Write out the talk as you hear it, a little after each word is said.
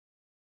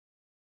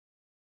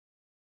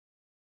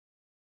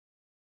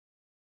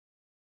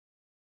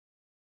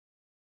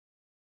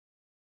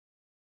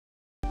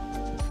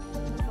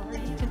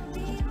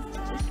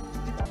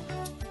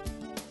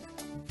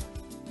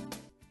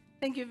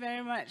Thank you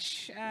very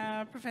much,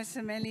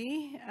 Professor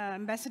Melly,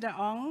 Ambassador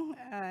Ong,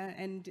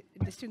 and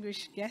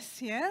distinguished guests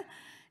here.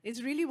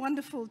 It's really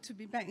wonderful to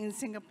be back in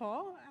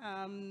Singapore.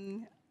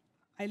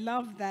 I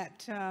love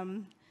that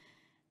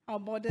our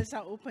borders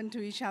are open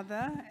to each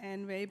other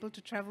and we're able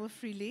to travel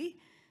freely.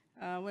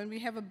 When we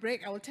have a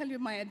break, I will tell you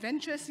my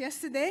adventures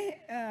yesterday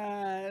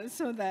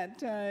so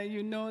that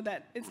you know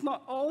that it's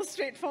not all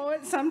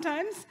straightforward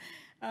sometimes.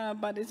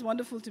 But it's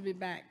wonderful to be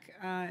back,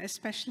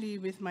 especially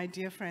with my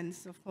dear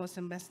friends, of course,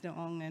 Ambassador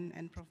Ong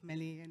and Prof.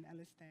 Melly and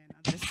Alistair and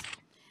others.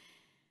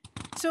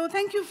 So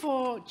thank you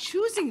for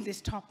choosing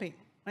this topic.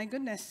 My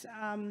goodness,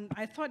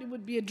 I thought it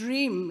would be a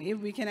dream if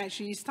we can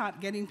actually start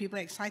getting people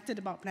excited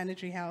about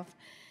planetary health.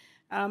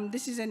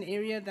 This is an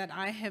area that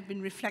I have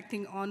been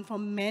reflecting on for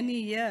many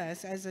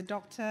years as a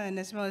doctor and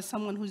as well as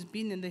someone who's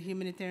been in the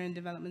humanitarian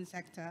development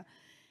sector.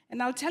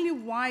 And I'll tell you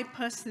why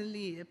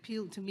personally it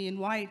appealed to me and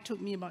why it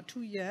took me about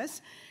 2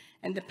 years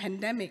and the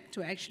pandemic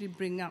to actually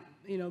bring up,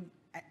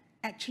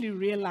 actually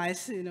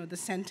realize, the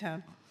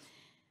center.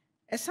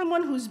 As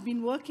someone who's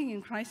been working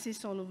in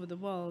crisis all over the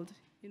world,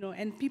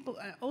 and people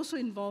are also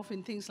involved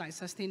in things like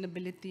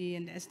sustainability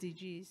and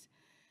SDGs,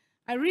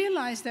 I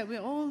realized that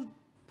we're all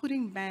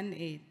putting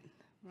Band-Aid,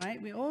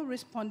 right? We're all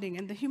responding,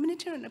 and the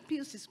humanitarian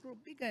appeals just grow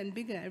bigger and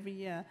bigger every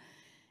year.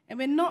 And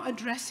we're not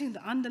addressing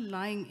the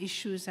underlying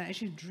issues that are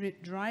actually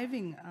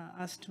driving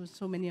us to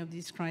so many of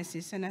these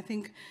crises. And I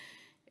think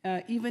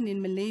even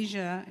in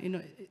Malaysia,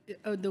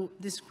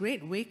 this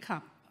great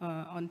wake-up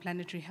on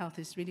planetary health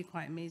is really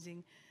quite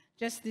amazing.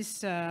 Just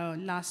this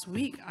last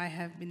week, I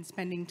have been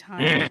spending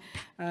time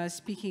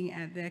speaking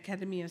at the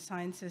Academy of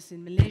Sciences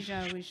in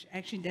Malaysia, which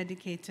actually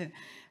dedicated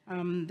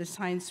the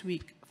Science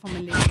Week for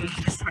Malaysia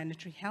to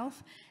planetary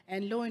health.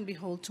 And lo and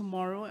behold,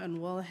 tomorrow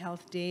on World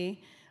Health Day,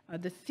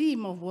 the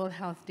theme of World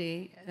Health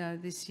Day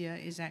this year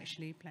is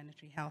actually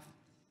planetary health.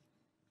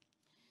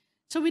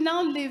 So we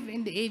now live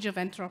in the age of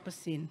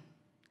Anthropocene,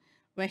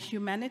 where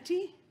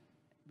humanity,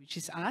 which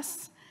is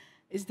us,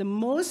 is the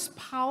most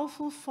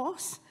powerful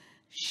force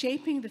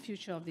shaping the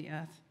future of the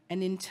Earth,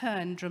 and in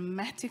turn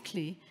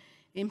dramatically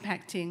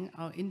impacting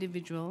our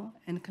individual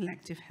and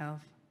collective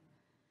health.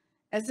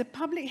 As the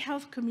public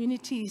health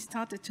community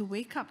started to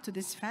wake up to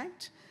this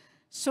fact,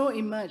 so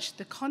emerged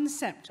the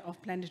concept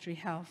of planetary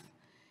health.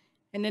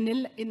 And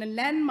in a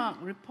landmark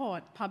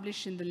report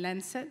published in The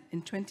Lancet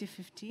in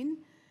 2015,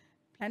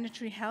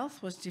 planetary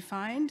health was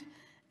defined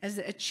as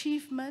the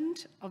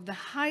achievement of the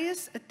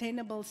highest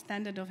attainable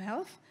standard of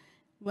health,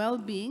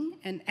 well-being,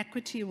 and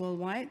equity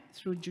worldwide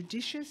through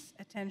judicious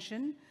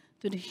attention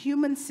to the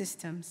human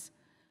systems,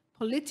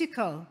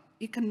 political,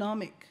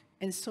 economic,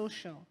 and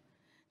social,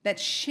 that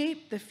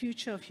shape the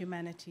future of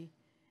humanity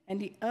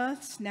and the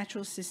Earth's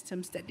natural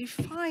systems that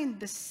define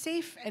the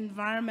safe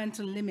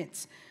environmental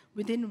limits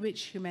within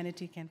which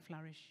humanity can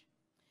flourish.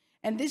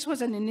 And this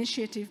was an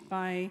initiative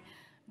by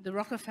the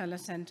Rockefeller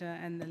Center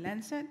and the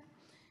Lancet.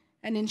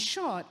 And in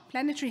short,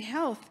 planetary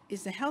health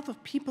is the health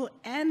of people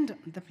and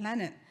the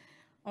planet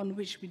on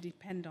which we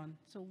depend on.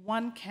 So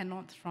one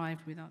cannot thrive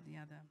without the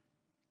other.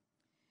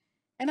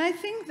 And I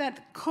think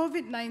that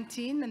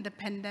COVID-19 and the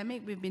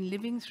pandemic we've been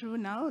living through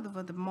now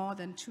over the more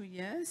than 2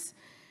 years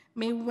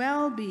may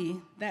well be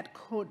that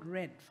code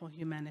red for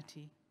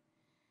humanity.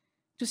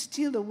 To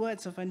steal the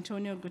words of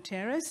Antonio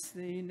Guterres,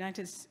 the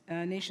United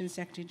Nations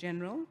Secretary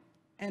General,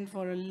 and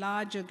for a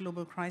larger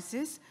global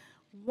crisis,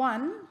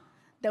 one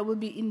that will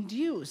be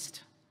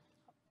induced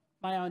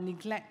by our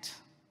neglect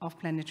of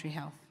planetary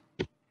health.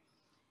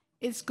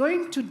 It's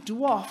going to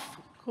dwarf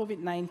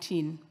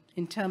COVID-19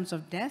 in terms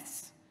of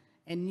deaths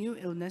and new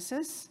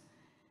illnesses,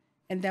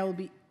 and there will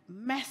be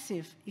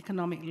massive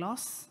economic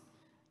loss,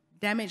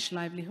 damaged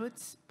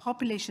livelihoods,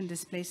 population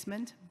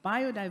displacement,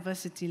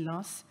 biodiversity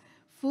loss,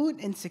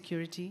 food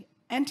insecurity,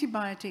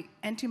 antibiotic,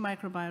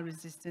 antimicrobial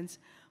resistance,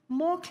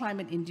 more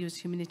climate-induced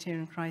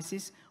humanitarian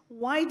crises,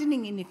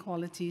 widening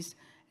inequalities,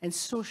 and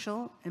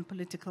social and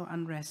political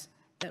unrest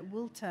that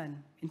will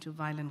turn into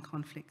violent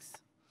conflicts.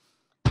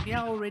 We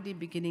are already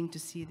beginning to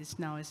see this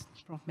now, as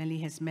Prof. Melly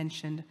has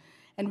mentioned.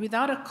 And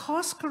without a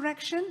course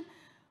correction,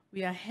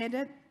 we are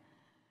headed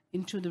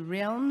into the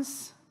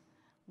realms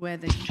where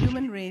the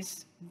human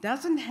race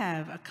doesn't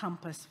have a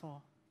compass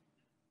for.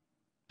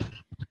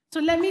 So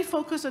let me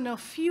focus on a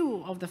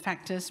few of the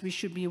factors we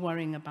should be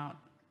worrying about.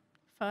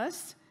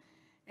 First,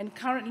 and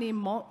currently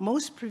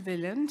most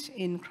prevalent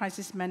in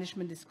crisis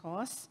management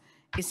discourse,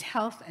 is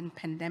health and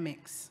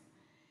pandemics.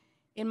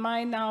 In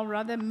my now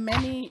rather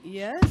many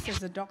years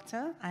as a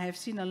doctor, I have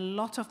seen a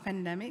lot of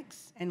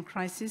pandemics and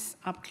crises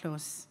up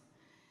close.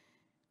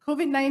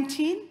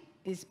 COVID-19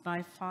 is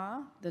by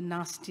far the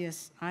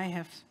nastiest I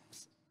have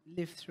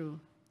lived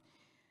through.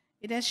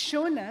 It has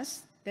shown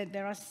us that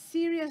there are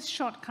serious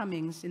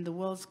shortcomings in the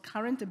world's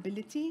current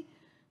ability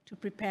to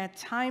prepare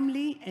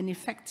timely and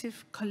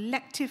effective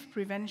collective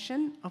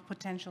prevention of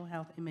potential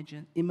health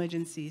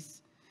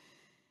emergencies.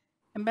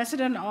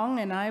 Ambassador Ong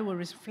and I were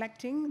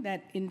reflecting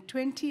that in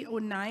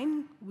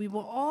 2009, we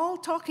were all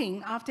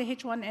talking after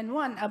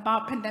H1N1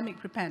 about pandemic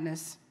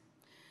preparedness.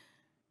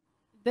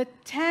 The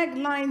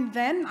tagline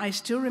then, I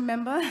still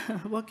remember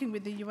working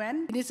with the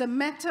UN, it is a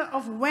matter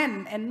of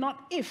when and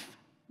not if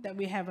that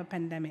we have a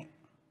pandemic.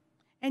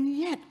 And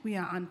yet we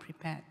are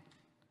unprepared.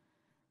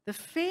 The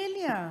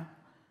failure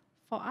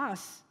for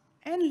us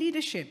and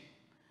leadership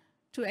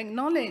to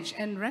acknowledge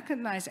and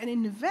recognize and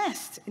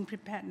invest in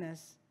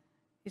preparedness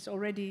is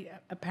already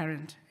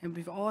apparent, and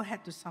we've all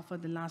had to suffer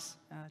the last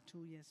 2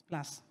 years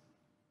plus.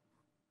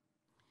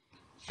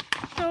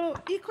 So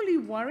equally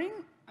worrying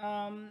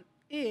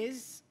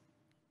is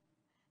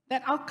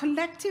that our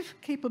collective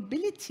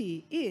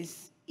capability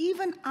is,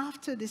 even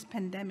after this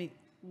pandemic,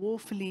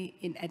 woefully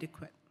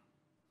inadequate.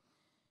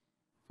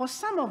 For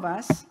some of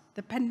us,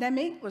 the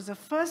pandemic was the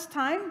first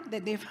time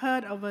that they've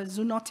heard of a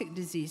zoonotic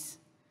disease,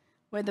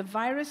 where the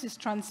virus is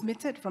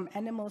transmitted from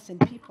animals and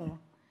people.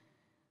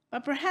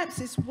 But perhaps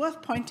it's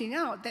worth pointing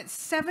out that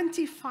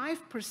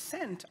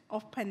 75%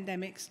 of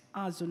pandemics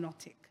are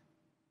zoonotic.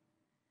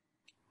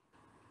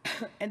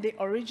 And they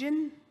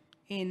origin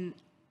in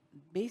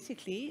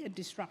basically a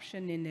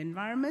disruption in the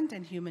environment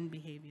and human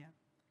behavior.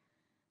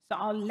 So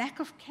our lack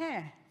of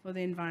care for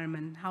the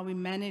environment, how we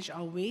manage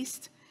our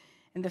waste,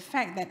 and the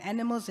fact that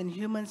animals and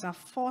humans are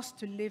forced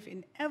to live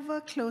in ever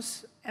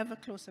closer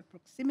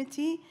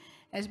proximity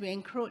as we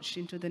encroach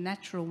into the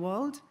natural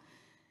world.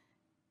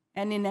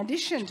 And in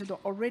addition to the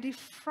already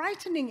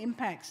frightening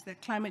impacts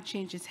that climate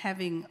change is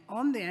having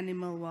on the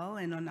animal world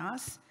and on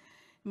us,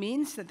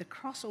 means that the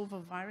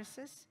crossover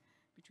viruses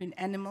between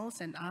animals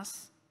and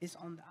us is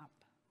on the up.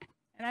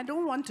 And I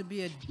don't want to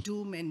be a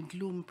doom and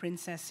gloom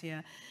princess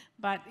here,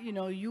 but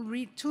you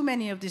read too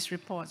many of these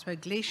reports where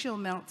glacial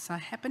melts are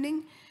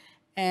happening,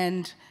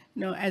 and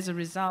as a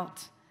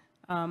result,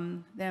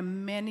 there are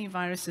many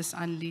viruses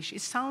unleashed.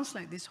 It sounds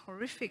like this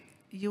horrific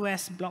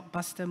US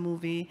blockbuster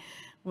movie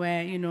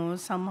where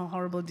some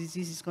horrible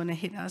disease is going to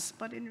hit us,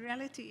 but in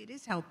reality, it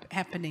is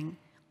happening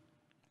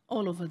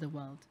all over the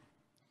world.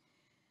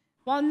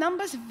 While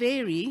numbers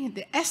vary,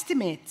 the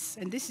estimates,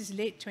 and this is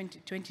late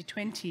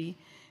 2020,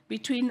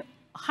 between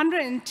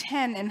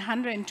 110 and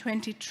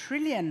 120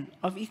 trillion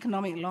of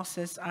economic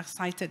losses are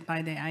cited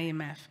by the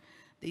IMF,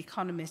 the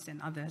Economist,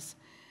 and others.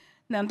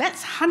 Now,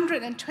 that's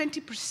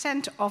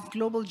 120% of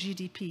global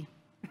GDP.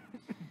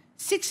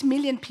 6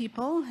 million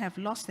people have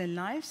lost their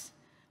lives.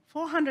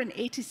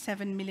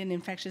 487 million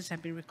infections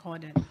have been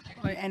recorded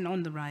and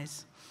on the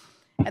rise.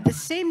 At the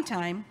same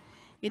time,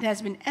 it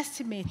has been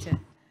estimated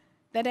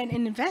that an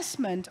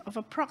investment of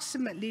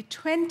approximately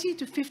 $20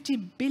 to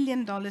 $50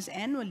 billion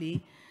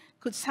annually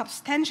could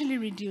substantially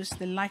reduce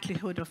the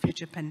likelihood of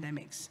future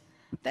pandemics.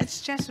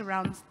 That's just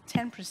around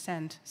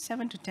 10%,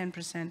 7 to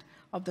 10%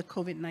 of the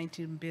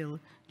COVID-19 bill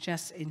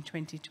just in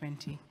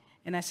 2020.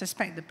 And I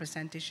suspect the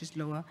percentage is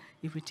lower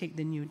if we take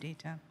the new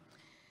data.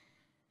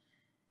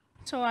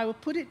 So I will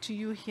put it to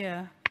you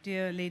here,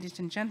 dear ladies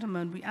and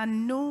gentlemen, we are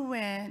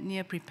nowhere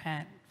near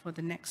prepared for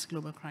the next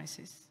global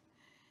crisis.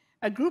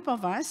 A group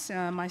of us,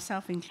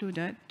 myself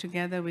included,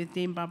 together with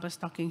Dame Barbara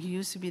Stocking, who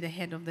used to be the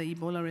head of the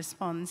Ebola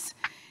response,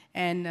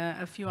 and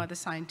a few other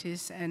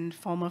scientists and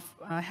former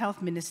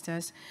health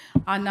ministers,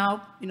 are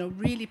now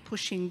really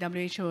pushing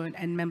WHO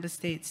and member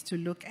states to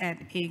look at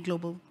a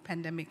global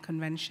pandemic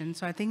convention.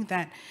 So I think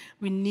that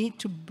we need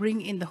to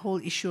bring in the whole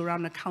issue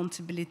around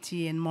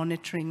accountability and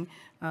monitoring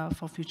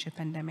for future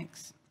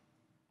pandemics.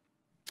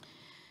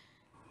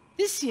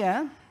 This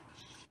year,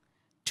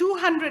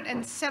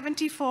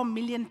 274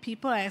 million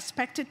people are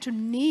expected to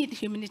need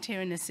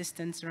humanitarian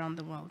assistance around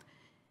the world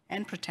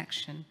and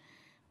protection,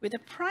 with a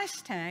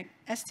price tag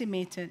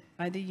estimated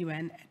by the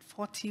UN at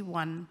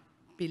 $41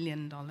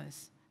 billion.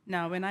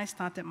 Now, when I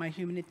started my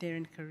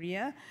humanitarian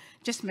career,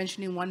 just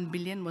mentioning 1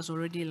 billion was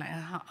already like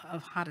a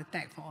heart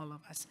attack for all of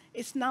us.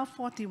 It's now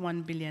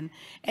 41 billion,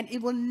 and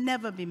it will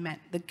never be met.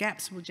 The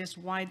gaps will just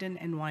widen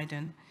and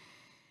widen.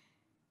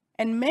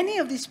 And many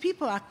of these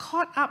people are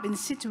caught up in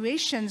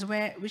situations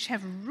which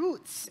have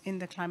roots in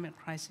the climate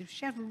crisis,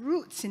 which have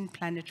roots in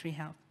planetary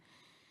health.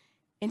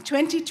 In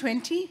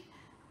 2020,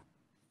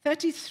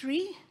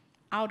 33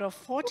 out of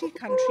 40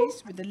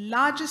 countries with the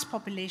largest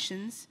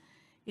populations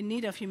in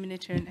need of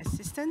humanitarian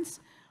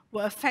assistance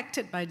were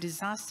affected by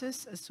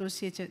disasters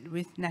associated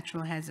with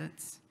natural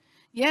hazards.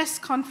 Yes,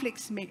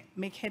 conflicts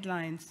make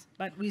headlines,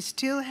 but we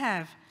still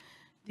have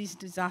these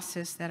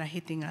disasters that are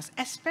hitting us,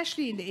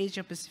 especially in the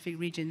Asia-Pacific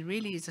region.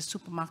 Really is a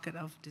supermarket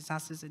of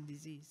disasters and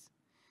disease.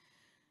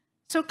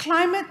 So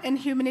climate and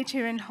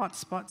humanitarian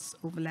hotspots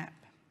overlap.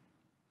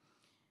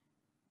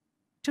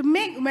 To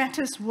make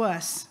matters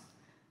worse,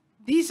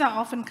 these are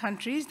often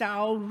countries that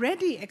are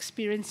already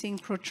experiencing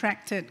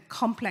protracted,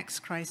 complex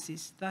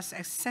crises, thus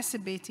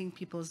exacerbating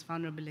people's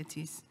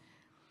vulnerabilities.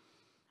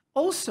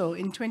 Also,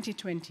 in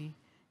 2020,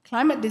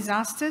 climate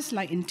disasters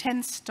like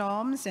intense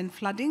storms and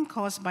flooding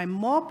caused by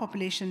more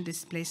population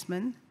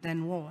displacement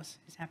than wars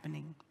is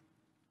happening.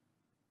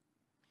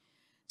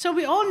 So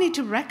we all need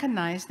to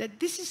recognize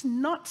that this is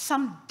not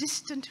some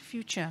distant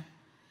future.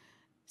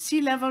 Sea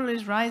level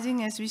is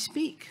rising as we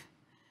speak.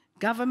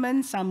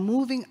 Governments are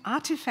moving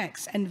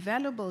artifacts and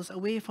valuables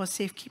away for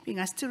safekeeping.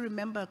 I still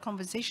remember a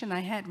conversation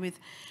I had with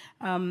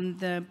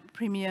the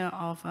Premier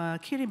of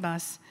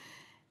Kiribati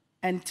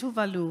and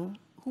Tuvalu,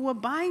 who were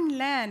buying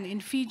land in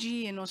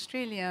Fiji and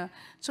Australia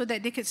so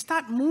that they could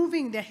start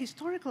moving their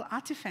historical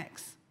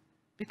artifacts,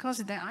 because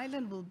their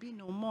island will be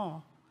no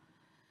more.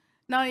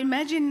 Now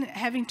imagine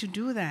having to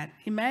do that.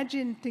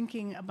 Imagine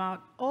thinking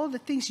about all the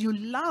things you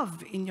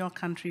love in your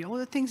country, all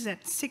the things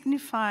that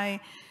signify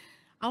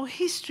our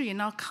history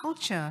and our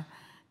culture,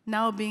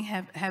 now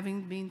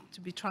having been to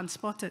be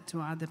transported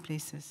to other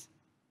places.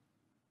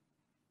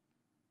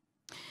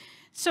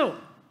 So,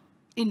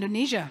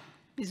 Indonesia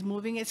is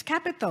moving its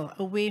capital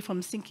away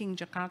from sinking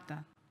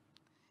Jakarta.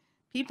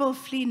 People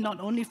flee not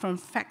only from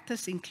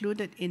factors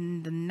included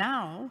in the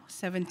now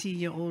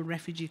 70-year-old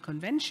Refugee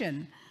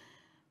Convention,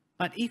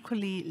 but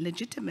equally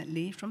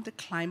legitimately from the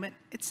climate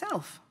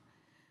itself.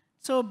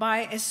 So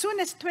by as soon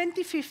as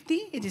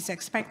 2050, it is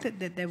expected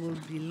that there will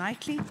be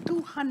likely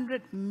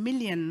 200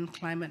 million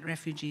climate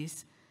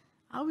refugees.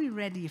 Are we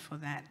ready for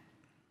that?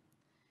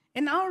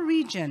 In our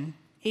region,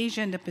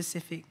 Asia and the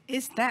Pacific,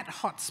 is that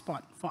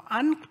hotspot for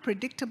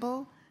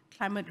unpredictable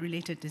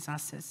climate-related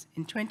disasters.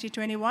 In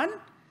 2021,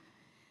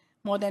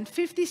 more than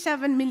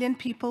 57 million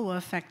people were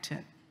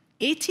affected.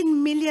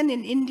 18 million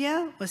in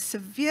India were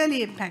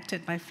severely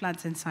impacted by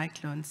floods and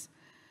cyclones.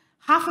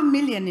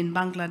 500,000 in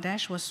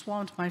Bangladesh were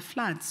swamped by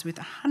floods, with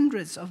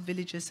hundreds of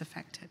villages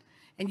affected.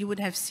 And you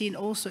would have seen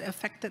also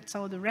affected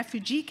some of the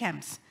refugee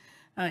camps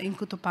in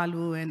Kutub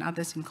Palu and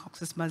others in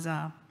Cox's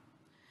Bazar.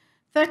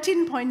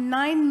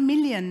 13.9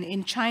 million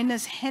in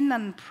China's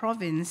Henan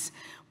province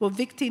were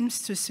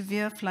victims to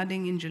severe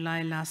flooding in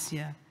July last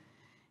year.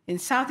 In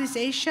Southeast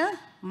Asia,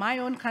 my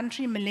own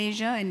country,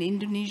 Malaysia and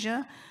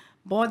Indonesia,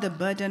 bore the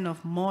burden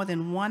of more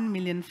than 1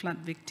 million flood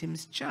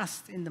victims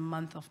just in the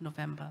month of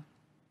November.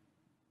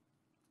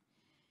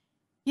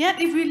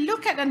 Yet, if we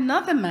look at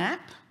another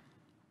map,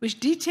 which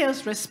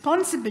details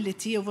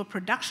responsibility over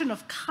production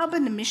of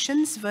carbon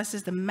emissions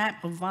versus the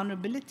map of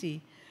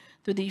vulnerability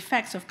to the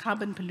effects of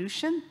carbon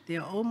pollution, they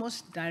are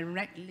almost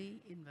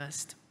directly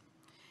inversed.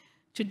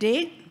 To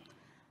date,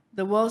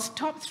 the world's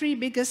top 3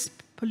 biggest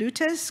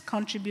polluters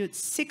contribute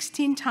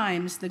 16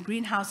 times the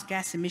greenhouse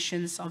gas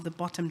emissions of the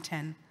bottom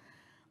 10,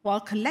 while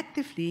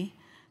collectively,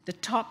 the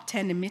top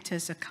 10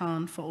 emitters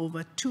account for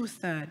over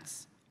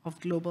 2/3 of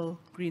global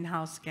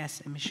greenhouse gas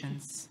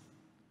emissions.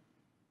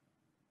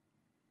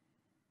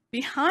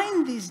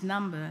 Behind these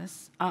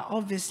numbers are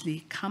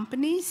obviously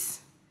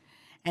companies,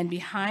 and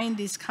behind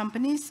these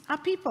companies are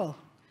people.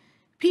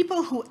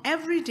 People who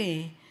every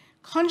day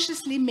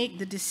consciously make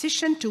the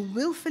decision to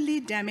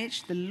willfully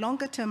damage the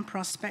longer-term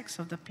prospects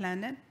of the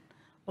planet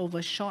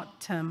over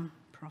short-term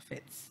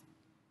profits.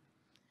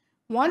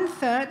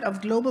 1/3 of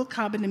global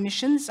carbon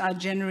emissions are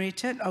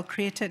generated or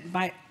created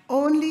by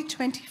only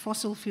 20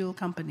 fossil fuel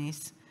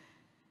companies.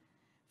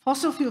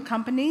 Fossil fuel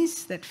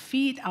companies that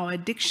feed our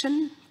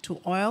addiction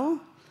to oil,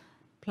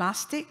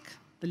 plastic,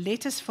 the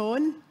latest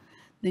phone,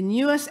 the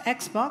newest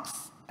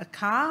Xbox, a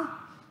car,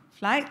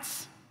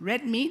 flights,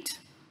 red meat,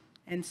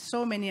 and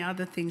so many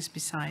other things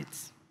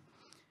besides.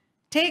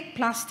 Take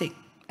plastic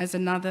as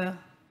another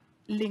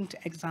linked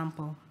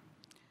example.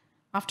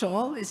 After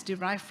all, it's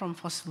derived from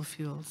fossil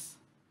fuels.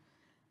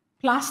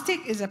 Plastic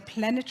is a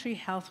planetary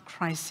health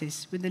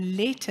crisis, with the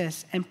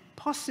latest and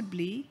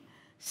possibly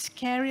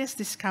scariest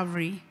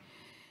discovery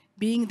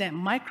being that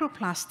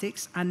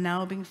microplastics are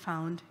now being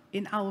found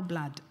in our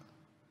blood.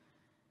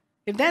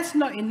 If that's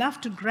not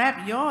enough to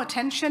grab your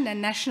attention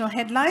and national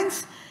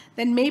headlines,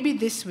 then maybe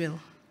this will.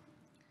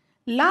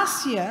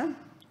 Last year,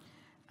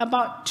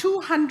 about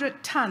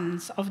 200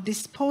 tons of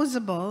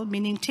disposable,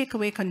 meaning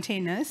takeaway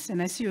containers,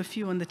 and I see a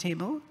few on the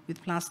table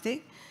with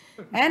plastic,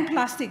 and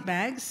plastic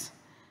bags,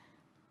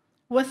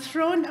 were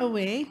thrown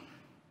away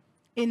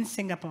in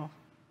Singapore.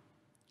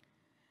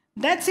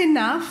 That's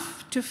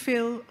enough to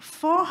fill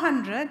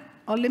 400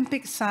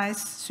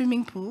 Olympic-sized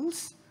swimming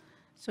pools.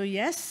 So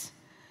yes,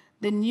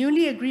 the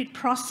newly agreed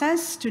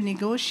process to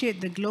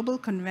negotiate the Global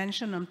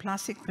Convention on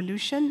Plastic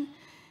Pollution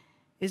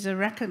is a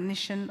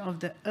recognition of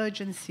the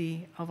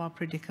urgency of our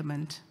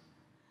predicament.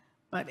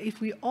 But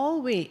if we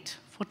all wait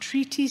for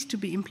treaties to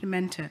be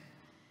implemented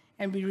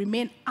and we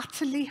remain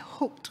utterly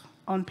hooked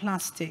on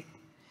plastic,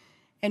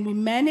 and we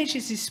manage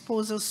its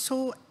disposal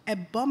so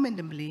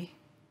abominably,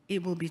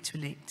 it will be too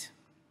late.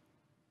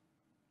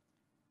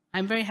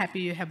 I'm very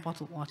happy you have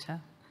bottled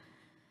water.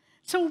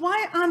 So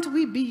why aren't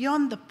we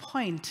beyond the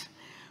point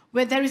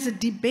where there is a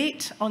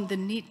debate on the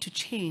need to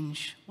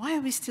change? Why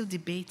are we still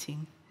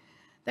debating?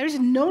 There is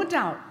no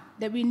doubt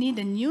that we need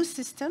a new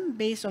system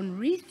based on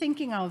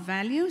rethinking our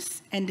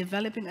values and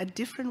developing a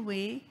different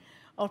way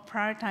of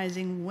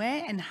prioritizing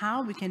where and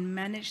how we can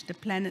manage the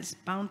planet's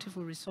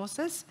bountiful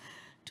resources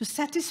to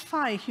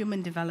satisfy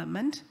human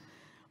development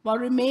while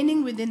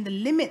remaining within the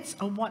limits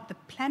of what the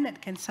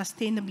planet can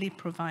sustainably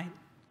provide.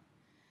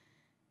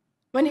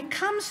 When it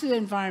comes to the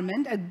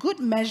environment, a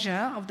good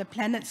measure of the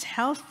planet's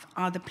health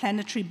are the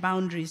planetary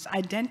boundaries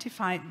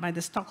identified by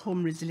the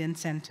Stockholm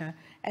Resilience Center,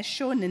 as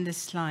shown in this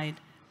slide.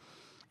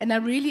 And I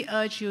really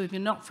urge you, if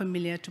you're not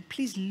familiar, to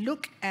please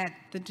look at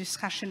the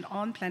discussion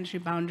on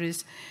planetary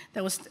boundaries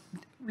that was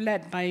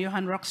led by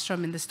Johan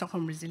Rockström in the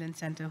Stockholm Resilience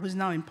Center, who's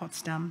now in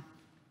Potsdam.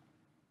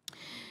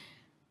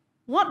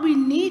 What we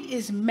need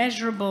is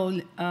measurable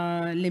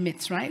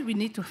limits, right? We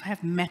need to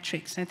have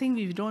metrics. I think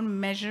if you don't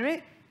measure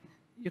it,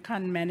 you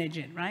can't manage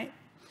it, right?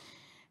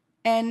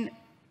 And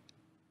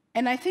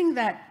I think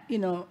that, you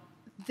know,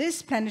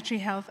 this planetary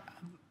health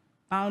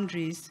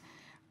boundaries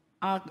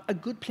are a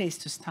good place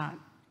to start.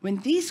 When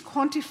these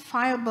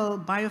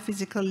quantifiable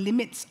biophysical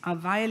limits are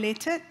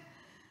violated,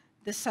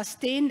 the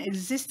sustained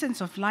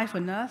existence of life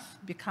on Earth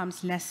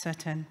becomes less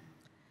certain.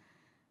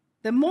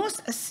 The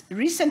most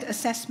recent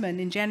assessment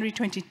in January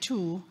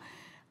 22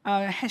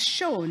 has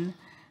shown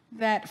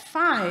that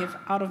 5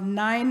 out of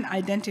 9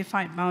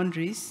 identified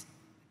boundaries,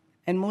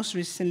 and most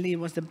recently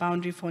was the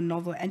boundary for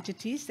novel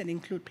entities that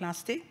include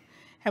plastic,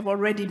 have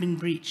already been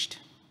breached.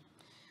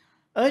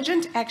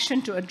 Urgent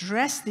action to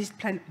address these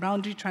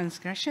boundary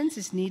transgressions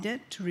is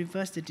needed to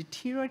reverse the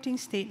deteriorating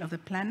state of the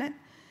planet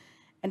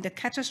and the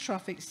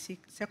catastrophic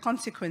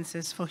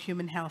consequences for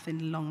human health in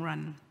the long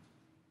run.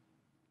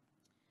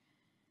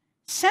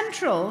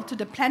 Central to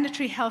the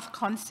planetary health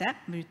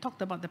concept, we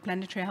talked about the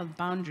planetary health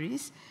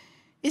boundaries,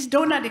 is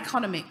donut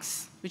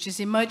economics, which is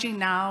emerging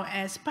now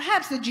as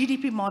perhaps the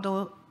GDP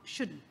model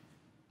should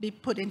be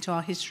put into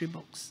our history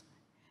books.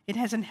 It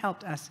hasn't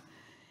helped us.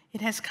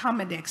 It has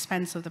come at the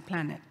expense of the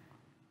planet.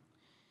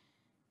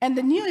 And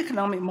the new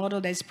economic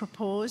model that is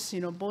proposed,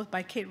 you know, both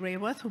by Kate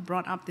Raworth, who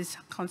brought up this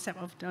concept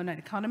of donut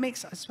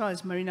economics, as well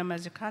as Marina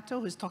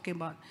Mazzucato, who's talking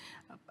about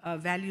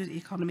value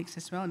economics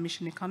as well,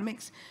 mission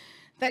economics,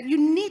 that you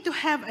need to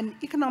have an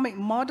economic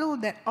model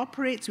that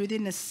operates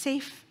within a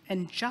safe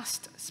and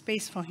just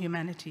space for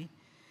humanity.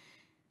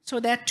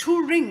 So there are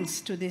 2 rings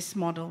to this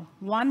model.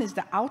 One is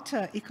the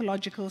outer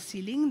ecological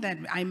ceiling that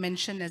I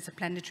mentioned as the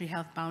planetary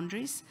health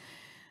boundaries.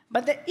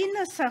 But the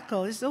inner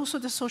circle is also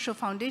the social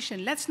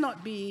foundation. Let's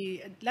not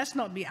be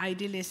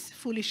idealists,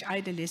 foolish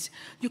idealists.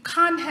 You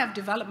can't have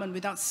development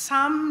without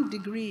some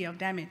degree of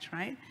damage,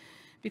 right?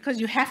 Because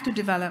you have to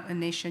develop a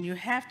nation. You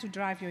have to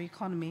drive your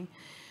economy.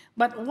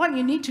 But what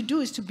you need to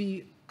do is to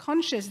be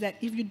conscious that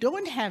if you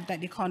don't have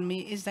that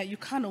economy, is that you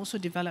can't also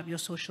develop your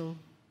social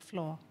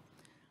floor.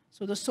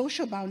 So the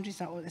social boundaries,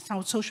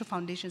 social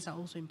foundations are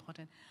also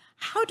important.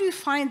 How do you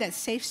find that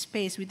safe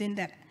space within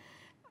that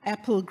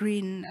apple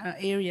green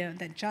area,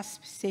 that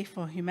just safe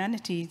for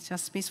humanity,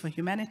 just space for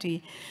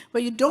humanity,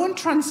 where you don't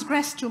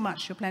transgress too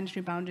much your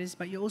planetary boundaries,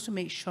 but you also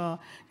make sure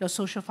your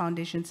social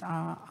foundations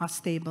are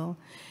stable.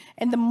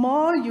 And the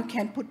more you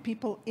can put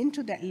people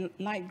into that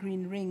light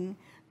green ring,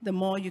 the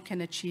more you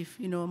can achieve,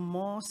 you know,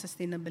 more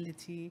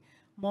sustainability,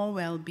 more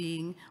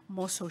well-being,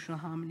 more social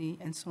harmony,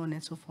 and so on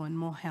and so forth, and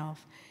more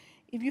health.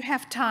 If you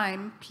have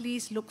time,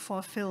 please look for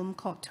a film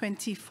called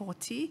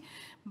 2040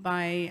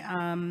 by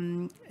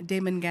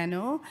Damon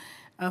Gano,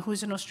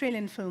 who's an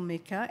Australian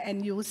filmmaker,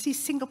 and you will see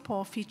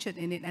Singapore featured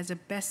in it as a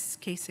best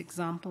case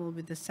example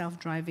with the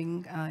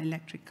self-driving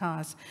electric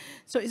cars.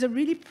 So it's a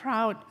really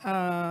proud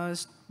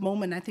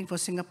moment, I think, for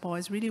Singapore.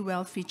 It's really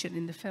well featured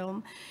in the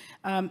film.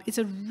 It's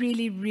a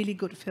really, really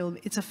good film.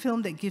 It's a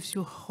film that gives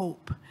you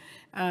hope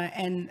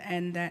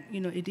and that,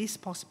 you know, it is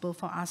possible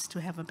for us to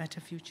have a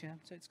better future.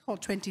 So it's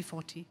called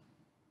 2040.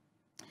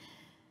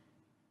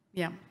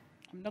 Yeah,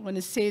 I'm not going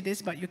to say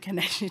this, but you can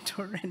actually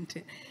torrent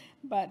it,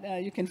 but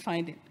you can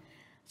find it.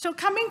 So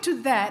coming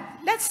to that,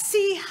 let's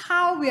see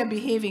how we are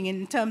behaving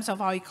in terms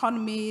of our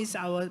economies,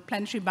 our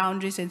planetary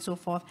boundaries, and so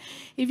forth.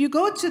 If you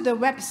go to the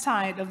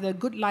website of the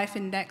Good Life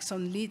Index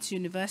on Leeds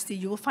University,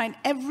 you will find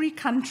every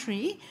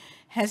country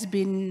has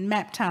been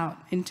mapped out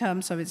in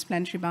terms of its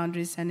planetary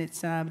boundaries and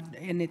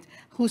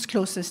who's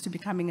closest to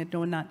becoming a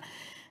donut.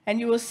 And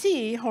you will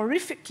see,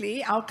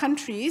 horrifically, our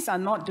countries are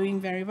not doing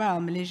very well,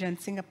 Malaysia and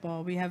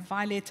Singapore. We have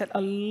violated a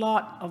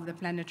lot of the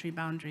planetary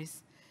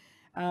boundaries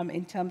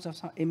in terms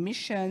of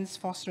emissions,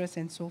 phosphorus,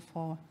 and so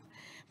forth.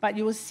 But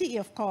you will see,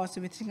 of course,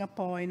 with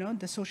Singapore, you know,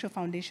 the social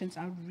foundations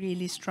are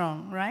really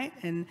strong, right?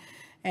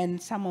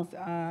 And some of,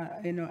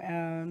 you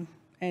know,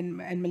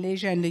 and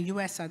Malaysia and the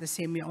US are the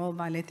same. We're all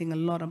violating a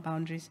lot of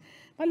boundaries.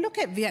 But look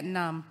at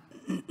Vietnam.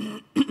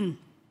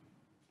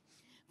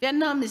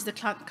 Vietnam is the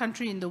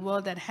country in the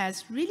world that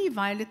has really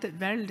violated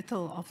very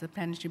little of the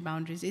planetary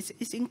boundaries.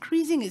 It's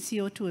increasing its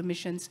CO2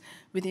 emissions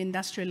with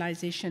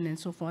industrialization and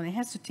so forth. It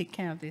has to take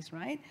care of this,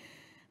 right?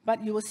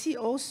 But you will see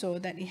also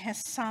that it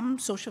has some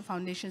social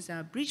foundations that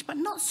are breached, but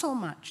not so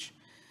much.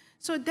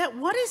 So that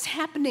what is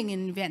happening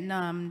in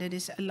Vietnam that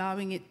is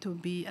allowing it to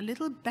be a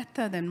little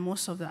better than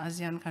most of the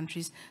ASEAN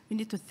countries, we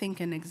need to think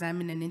and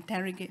examine and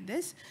interrogate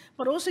this,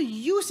 but also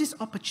use this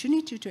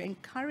opportunity to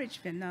encourage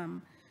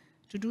Vietnam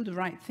to do the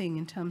right thing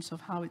in terms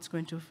of how it's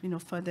going to, you know,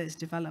 further its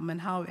development,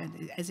 how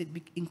as it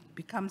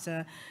becomes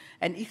an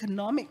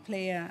economic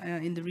player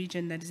in the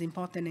region that is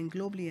important and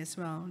globally as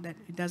well, that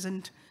it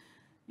doesn't,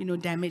 you know,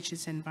 damage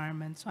its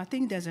environment. So I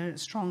think there's a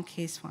strong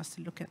case for us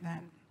to look at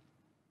that.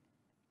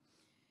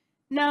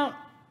 Now,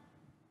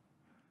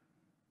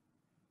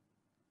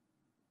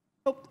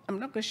 Oh, I'm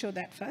not going to show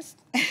that first.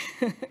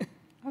 I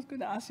was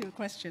going to ask you a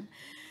question.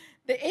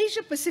 The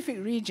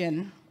Asia-Pacific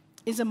region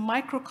is a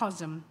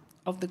microcosm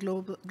of the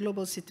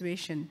global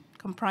situation,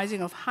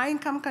 comprising of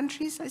high-income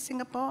countries like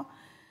Singapore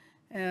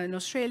and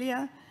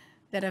Australia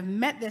that have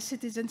met their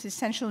citizens'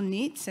 essential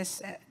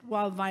needs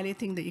while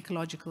violating the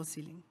ecological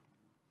ceiling,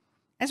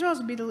 as well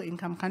as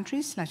middle-income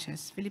countries such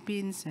as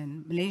Philippines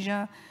and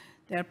Malaysia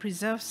that have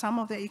preserved some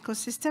of their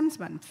ecosystems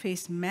but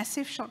face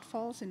massive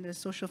shortfalls in the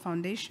social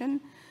foundation,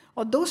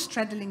 or those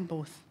straddling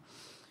both.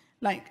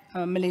 Like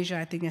Malaysia,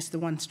 I think, is the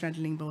one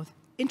straddling both.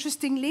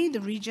 Interestingly,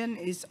 the region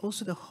is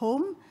also the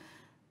home,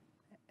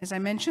 as I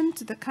mentioned,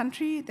 to the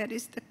country that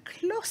is the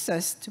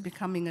closest to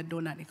becoming a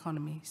donut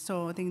economy.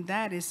 So I think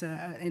that is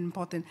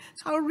important.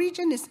 So our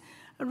region is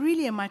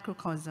really a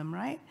microcosm,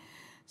 right?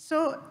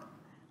 So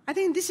I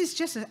think this is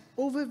just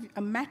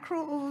a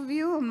macro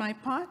overview on my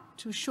part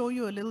to show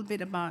you a little bit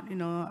about,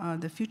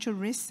 the future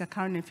risks, the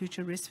current and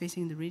future risks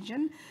facing the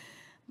region.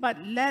 But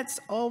let's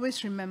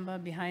always remember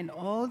behind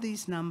all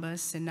these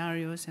numbers,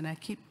 scenarios, and I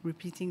keep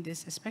repeating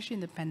this, especially in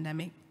the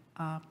pandemic,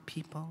 are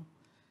people,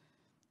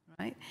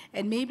 right?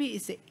 And maybe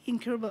it's the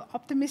incurable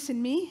optimist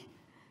in me,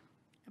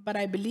 but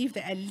I believe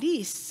that at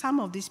least some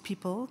of these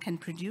people can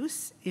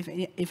produce,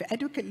 if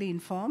adequately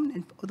informed,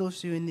 and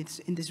those who are in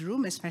this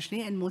room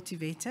especially, and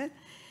motivated,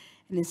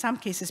 and in some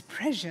cases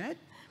pressured,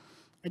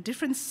 a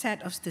different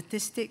set of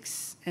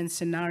statistics and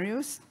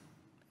scenarios,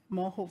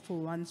 more hopeful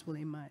ones will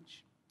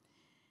emerge.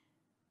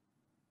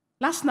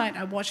 Last night,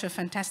 I watched a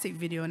fantastic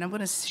video, and I'm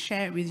going to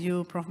share it with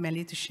you, Prof.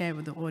 Melly, to share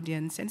with the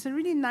audience. And it's a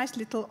really nice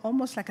little,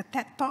 almost like a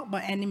TED Talk,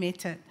 but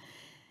animated.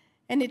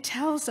 And it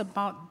tells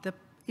about the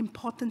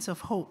importance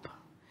of hope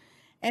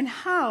and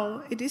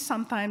how it is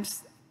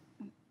sometimes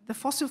the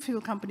fossil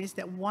fuel companies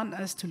that want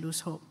us to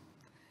lose hope.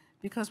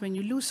 Because when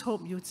you lose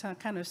hope, you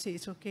kind of say,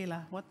 it's okay,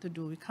 what to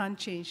do? We can't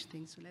change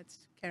things, so let's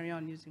carry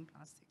on using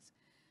plastics.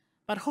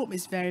 But hope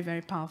is very,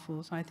 very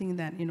powerful. So I think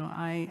that,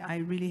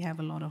 I really have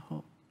a lot of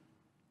hope.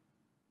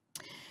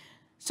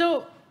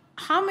 So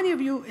how many of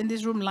you in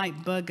this room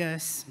like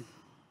burgers?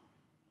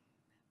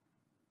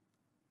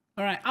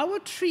 All right, I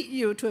will treat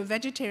you to a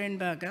vegetarian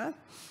burger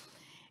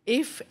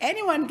if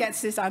anyone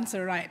gets this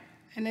answer right,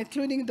 and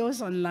including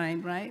those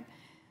online, right?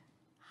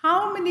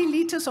 How many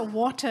liters of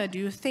water do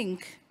you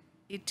think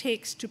it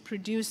takes to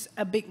produce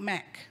a Big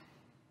Mac?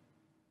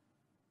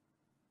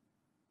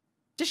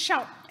 Just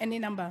shout any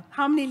number.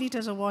 How many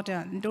liters of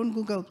water? And don't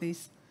Google,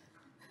 please.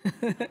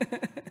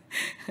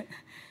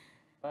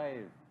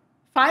 5.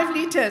 5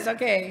 liters,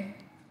 okay.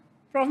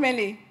 Prof.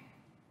 Melly.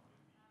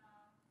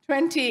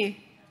 20.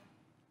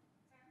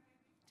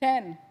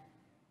 10.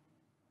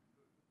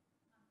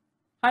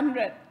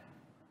 100.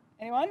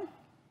 Anyone?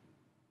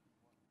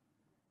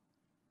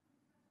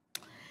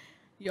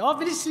 You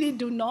obviously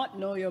do not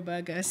know your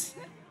burgers.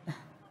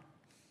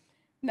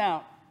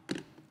 Now,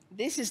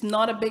 this is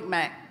not a Big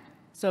Mac.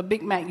 So a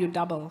Big Mac, you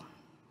double.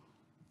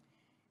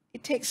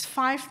 It takes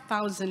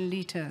 5,000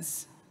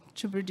 liters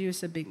to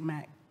produce a Big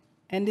Mac.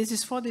 And this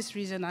is for this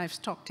reason I've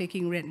stopped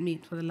taking red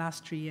meat for the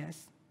last 3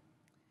 years.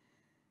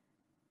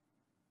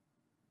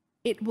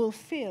 It will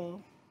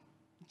fill,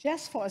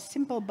 just for a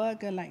simple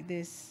burger like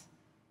this,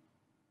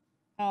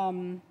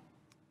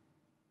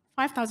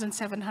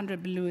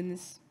 5,700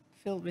 balloons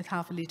filled with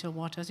half a liter of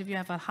water. So if you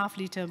have a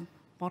half-liter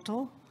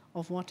bottle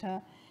of water,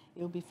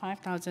 it will be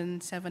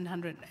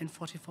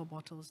 5,744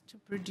 bottles to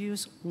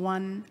produce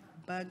one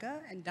burger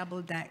and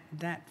double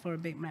that for a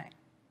Big Mac.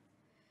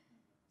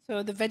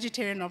 So the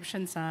vegetarian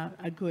options are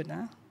good,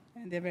 huh?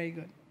 And they're very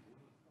good.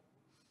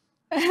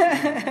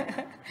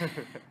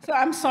 So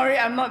I'm sorry,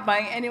 I'm not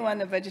buying anyone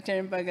a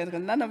vegetarian burger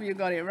because none of you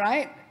got it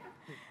right.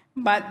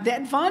 But the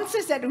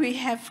advances that we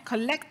have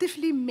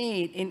collectively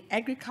made in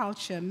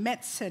agriculture,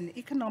 medicine,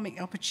 economic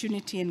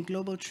opportunity, and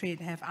global trade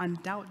have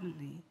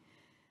undoubtedly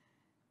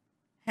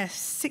has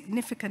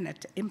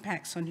significant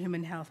impacts on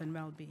human health and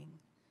well-being.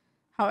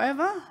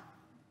 However,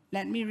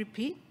 let me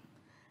repeat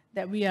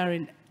that we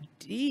are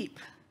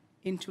deep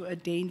into a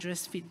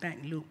dangerous feedback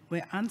loop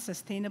where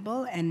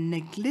unsustainable and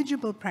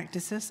negligible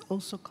practices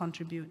also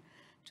contribute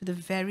to the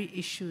very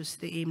issues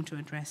they aim to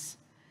address.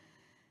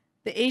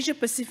 The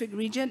Asia-Pacific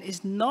region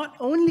is not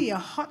only a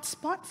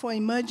hotspot for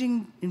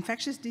emerging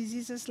infectious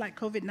diseases like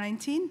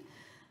COVID-19,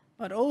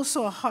 but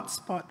also a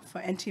hotspot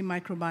for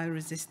antimicrobial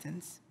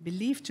resistance,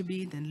 believed to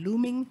be the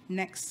looming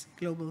next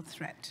global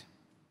threat.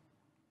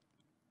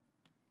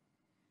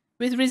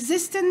 While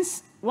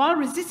resistance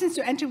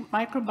to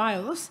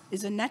antimicrobials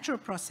is a natural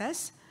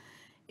process,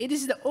 it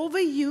is the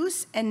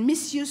overuse and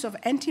misuse of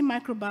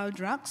antimicrobial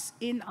drugs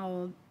in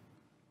our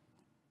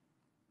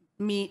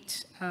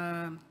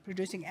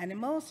meat-producing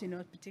animals,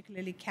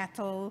 particularly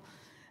cattle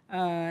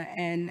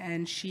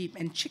and sheep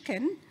and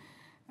chicken,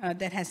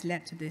 that has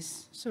led to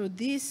this. So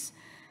this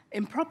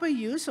improper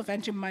use of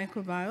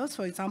antimicrobials,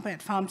 for example,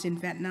 at farms in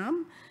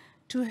Vietnam,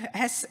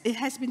 it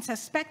has been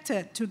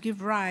suspected to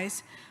give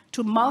rise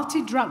to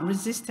multi-drug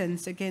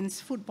resistance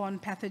against foodborne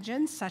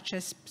pathogens such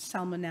as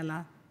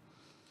Salmonella.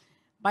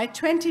 By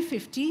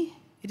 2050,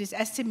 it is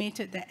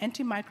estimated that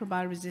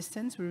antimicrobial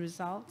resistance will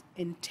result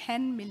in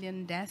 10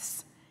 million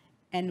deaths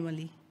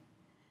annually,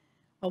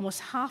 almost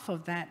half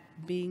of that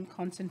being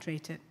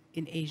concentrated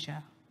in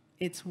Asia.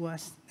 It's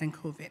worse than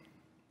COVID.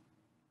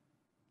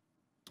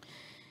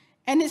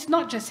 And it's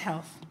not just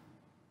health.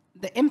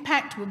 The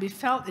impact will be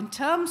felt in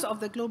terms of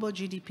the global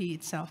GDP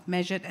itself,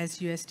 measured as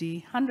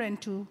USD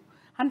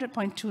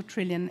 100.2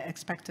 trillion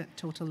expected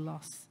total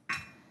loss.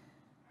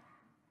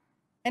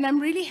 And I'm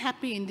really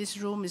happy in this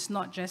room it's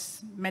not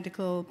just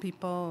medical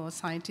people or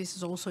scientists,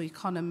 it's also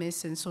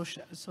economists and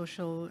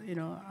social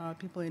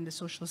people in the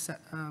social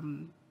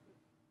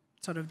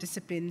sort of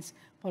disciplines,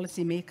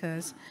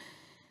 policymakers.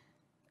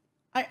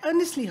 I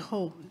earnestly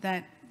hope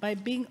that by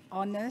being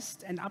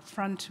honest and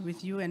upfront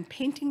with you and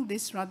painting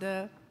this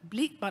rather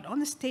bleak but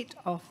honest state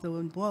of the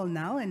world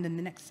now and in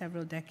the next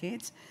several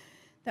decades,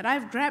 that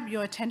I've grabbed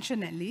your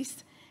attention at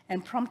least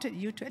and prompted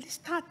you to at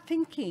least start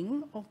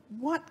thinking of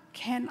what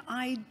can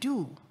I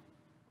do?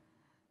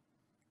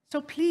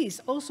 So please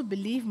also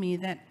believe me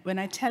that when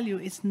I tell you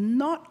it's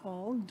not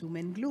all doom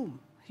and gloom.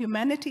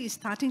 Humanity is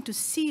starting to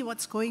see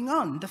what's going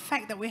on. The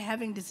fact that we're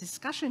having this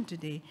discussion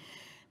today,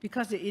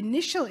 because the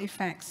initial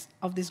effects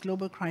of this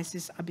global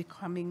crisis are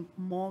becoming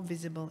more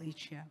visible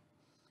each year.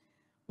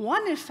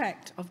 One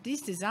effect of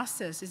these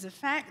disasters is the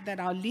fact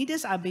that our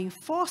leaders are being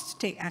forced to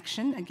take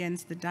action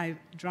against the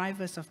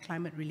drivers of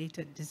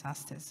climate-related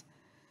disasters.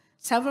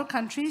 Several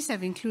countries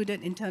have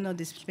included internal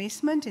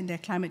displacement in their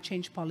climate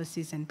change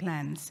policies and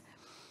plans.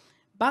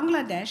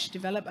 Bangladesh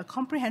developed a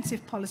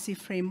comprehensive policy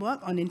framework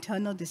on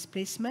internal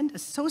displacement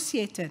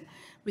associated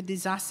with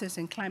disasters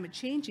and climate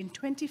change in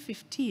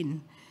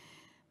 2015.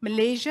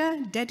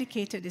 Malaysia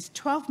dedicated its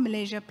 12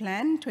 Malaysia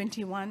Plan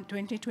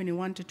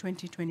 2021 to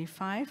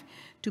 2025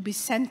 to be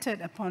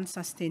centered upon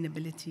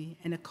sustainability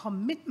and a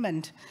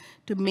commitment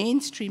to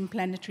mainstream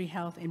planetary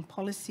health in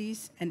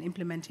policies and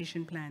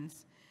implementation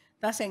plans.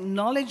 Thus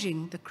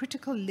acknowledging the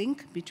critical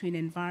link between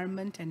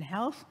environment and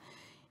health,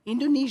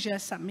 Indonesia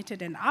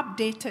submitted an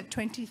updated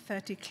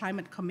 2030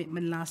 climate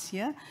commitment last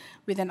year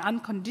with an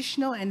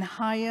unconditional and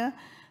higher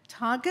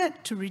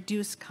target to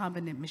reduce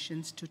carbon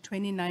emissions to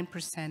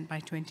 29% by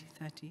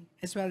 2030,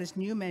 as well as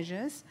new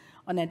measures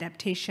on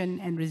adaptation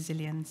and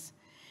resilience.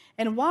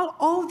 And while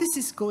all this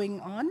is going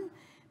on,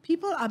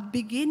 people are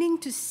beginning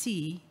to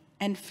see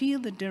and feel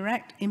the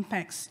direct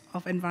impacts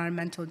of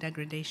environmental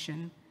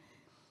degradation.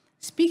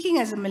 Speaking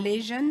as a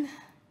Malaysian,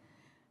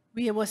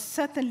 we were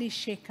certainly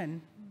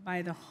shaken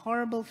by the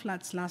horrible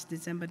floods last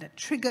December that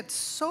triggered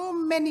so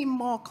many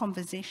more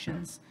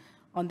conversations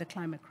on the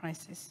climate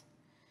crisis.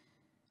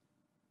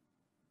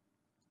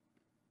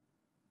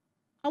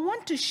 I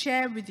want to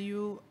share with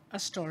you a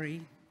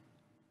story,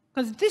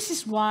 because this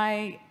is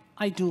why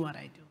I do what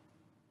I do.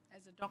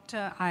 As a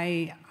doctor,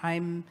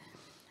 I'm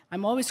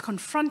always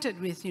confronted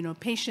with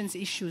patients'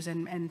 issues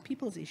and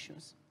people's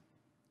issues.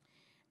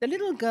 The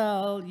little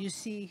girl you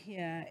see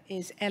here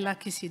is Ella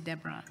Kisi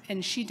Debra,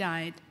 and she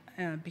died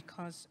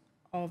because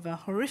of a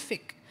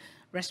horrific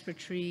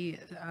respiratory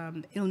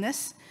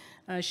illness.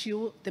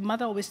 The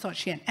mother always thought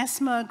she had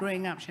asthma.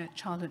 Growing up, she had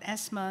childhood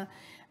asthma.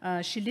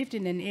 She lived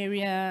in an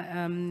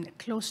area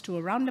close to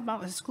a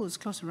roundabout. Her school is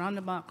close to a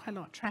roundabout, quite a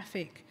lot of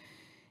traffic.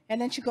 And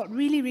then she got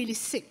really, really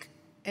sick,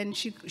 and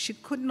she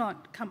could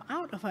not come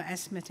out of her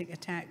asthmatic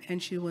attack,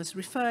 and she was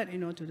referred,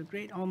 to the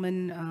Great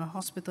Ormond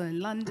Hospital in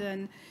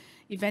London.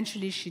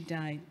 Eventually, she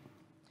died.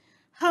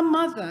 Her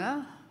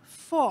mother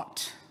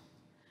fought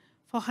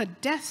for her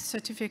death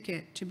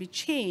certificate to be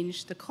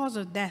changed, the cause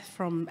of death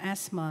from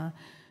asthma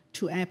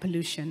to air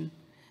pollution.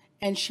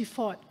 And she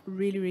fought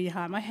really, really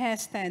hard. My hair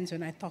stands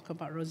when I talk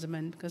about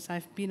Rosamond because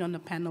I've been on a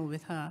panel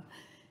with her,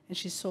 and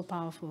she's so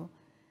powerful.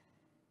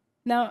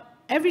 Now,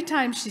 every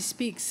time she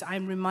speaks,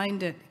 I'm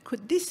reminded,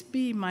 could this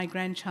be my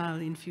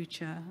grandchild in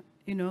future?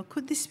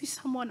 Could this be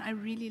someone I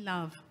really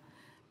love?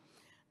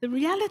 The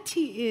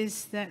reality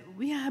is that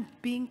we are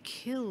being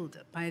killed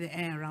by the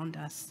air around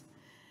us.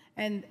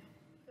 And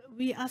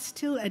we are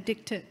still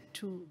addicted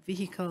to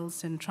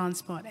vehicles and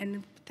transport.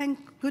 And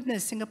thank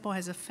goodness Singapore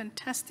has a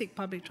fantastic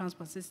public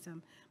transport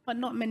system, but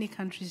not many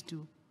countries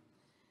do.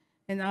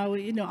 And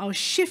our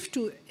shift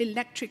to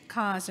electric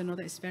cars and all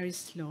that is very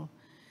slow.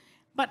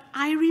 But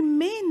I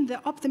remain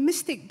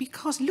optimistic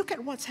because look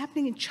at what's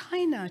happening in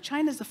China.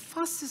 China is the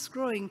fastest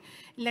growing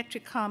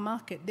electric car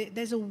market.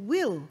 There's a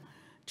will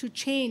to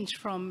change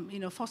from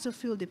fossil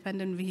fuel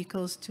dependent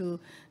vehicles to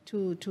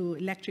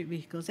electric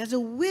vehicles. There's a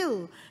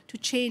will to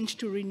change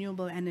to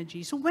renewable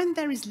energy. So when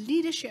there is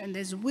leadership and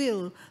there's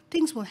will,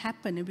 things will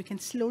happen and we can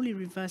slowly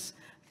reverse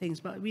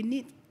things. But we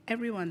need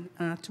everyone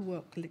to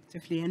work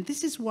collectively. And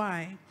this is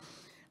why,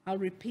 I'll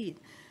repeat,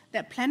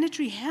 that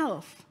planetary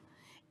health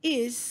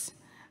is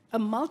a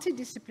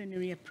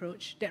multidisciplinary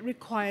approach that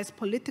requires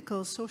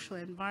political, social,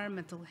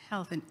 environmental,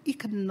 health, and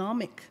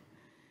economic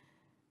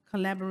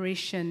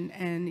collaboration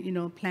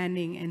and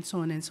planning and so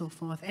on and so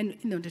forth.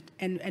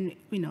 And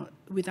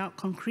without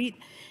concrete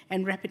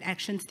and rapid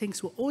action,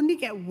 things will only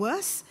get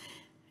worse.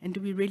 And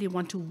do we really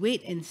want to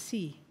wait and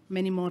see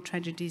many more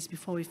tragedies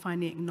before we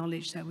finally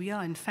acknowledge that we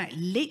are, in fact,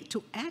 late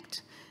to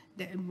act,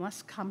 that it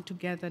must come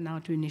together now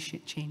to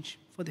initiate change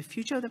for the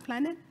future of the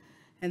planet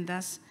and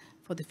thus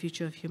for the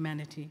future of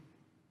humanity.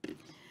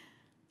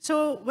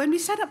 So when we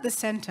set up the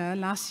center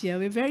last year,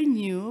 we're very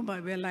new,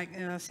 but we're like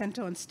a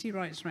center on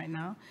steroids right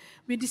now.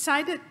 We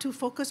decided to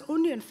focus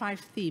only on 5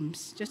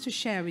 themes, just to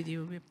share with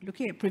you. We're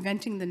looking at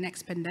preventing the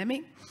next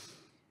pandemic,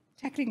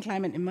 tackling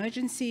climate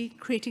emergency,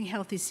 creating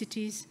healthy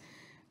cities,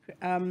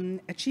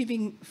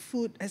 achieving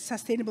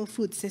sustainable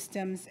food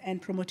systems,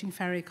 and promoting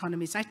fairer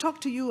economies. I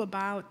talked to you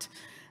about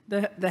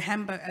the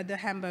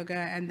hamburger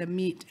and the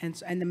meat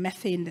and the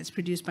methane that's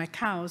produced by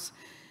cows,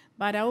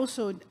 but I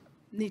also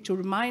need to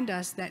remind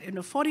us that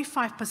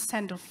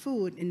 45% of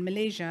food in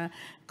Malaysia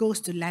goes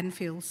to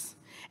landfills.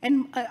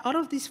 And out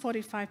of these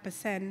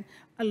 45%,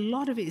 a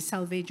lot of it is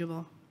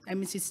salvageable. I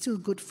mean, it's still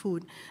good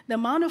food. The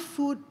amount of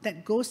food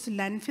that goes to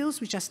landfills,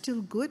 which are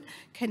still good,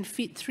 can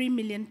feed 3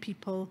 million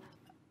people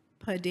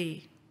per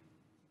day.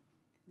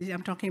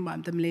 I'm talking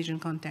about the Malaysian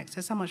context.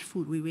 That's how much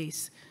food we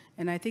waste.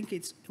 And I think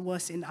it's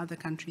worse in other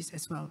countries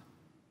as well.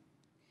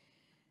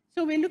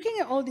 So we're looking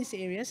at all these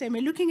areas, and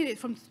we're looking at it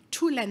from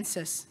 2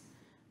 lenses: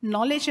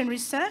 knowledge and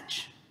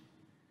research,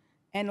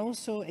 and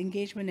also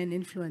engagement and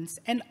influence.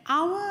 And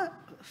our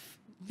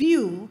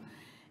view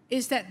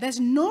is that there's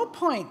no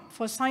point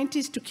for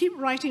scientists to keep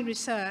writing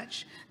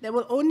research that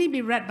will only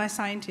be read by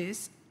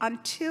scientists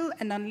until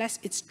and unless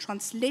it's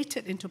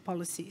translated into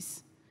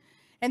policies.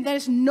 And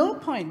there's no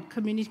point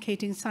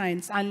communicating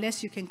science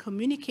unless you can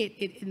communicate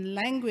it in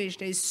language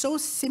that is so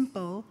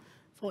simple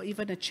for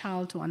even a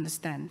child to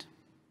understand.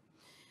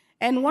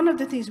 And one of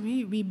the things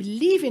we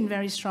believe in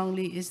very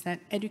strongly is that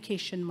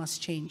education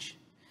must change.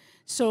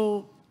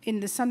 So in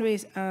the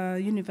Sunways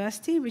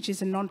University, which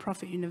is a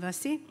non-profit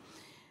university,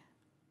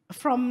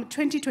 from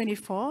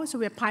 2024, so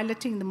we're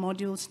piloting the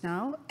modules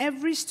now,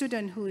 every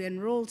student who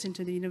enrolls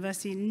into the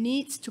university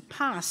needs to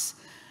pass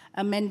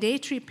a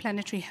mandatory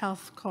planetary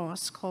health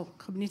course called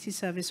Community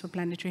Service for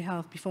Planetary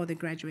Health before they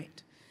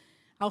graduate.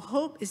 Our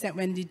hope is that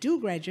when they do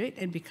graduate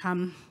and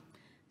become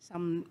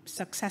some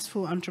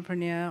successful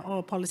entrepreneur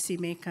or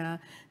policymaker,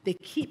 they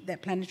keep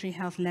that planetary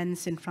health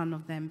lens in front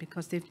of them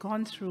because they've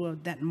gone through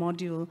that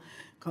module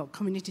called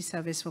Community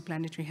Service for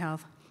Planetary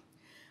Health.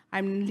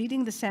 I'm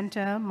leading the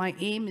center. My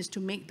aim is to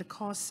make the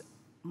course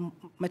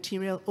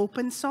material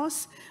open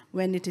source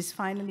when it is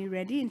finally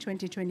ready in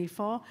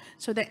 2024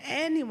 so that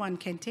anyone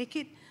can take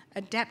it,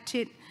 adapt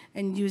it,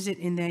 and use it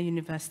in their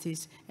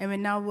universities. And we're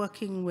now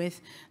working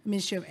with the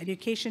Ministry of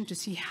Education to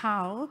see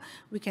how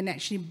we can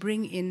actually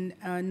bring in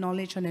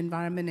knowledge on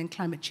environment and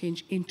climate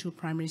change into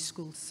primary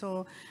schools.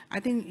 So I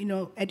think,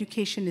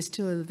 education is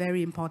still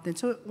very important.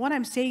 So what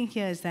I'm saying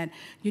here is that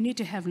you need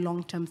to have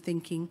long-term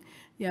thinking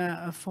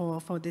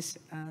for this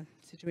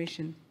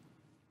situation.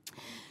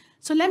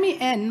 So let me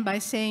end by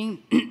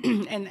saying,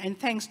 and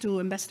thanks to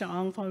Ambassador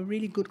Ong for a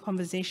really good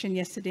conversation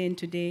yesterday and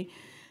today,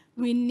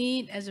 we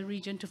need, as a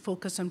region, to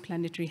focus on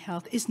planetary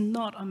health. It's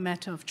not a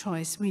matter of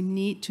choice. We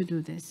need to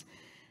do this.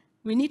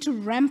 We need to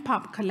ramp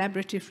up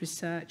collaborative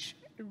research,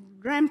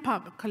 ramp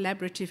up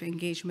collaborative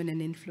engagement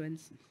and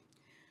influence.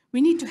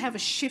 We need to have a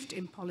shift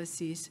in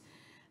policies.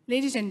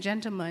 Ladies and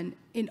gentlemen,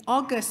 in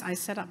August, I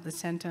set up the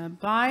center.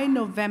 By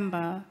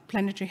November,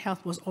 planetary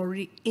health was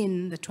already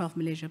in the 12th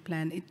Malaysia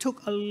Plan. It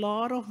took a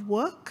lot of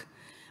work,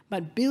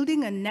 but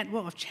building a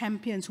network of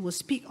champions who will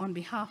speak on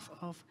behalf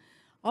of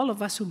all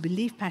of us who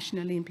believe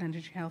passionately in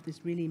planetary health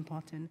is really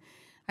important.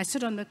 I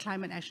sit on the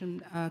Climate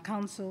Action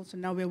Council, so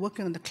now we're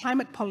working on the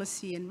climate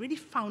policy, and really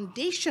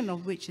foundation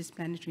of which is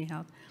planetary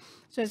health.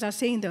 So as I was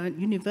saying, the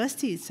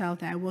university itself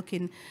that I work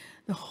in,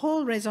 the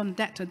whole raison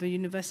d'etre of the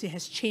university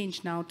has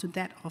changed now to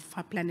that of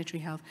planetary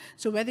health.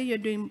 So whether you're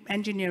doing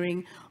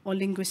engineering or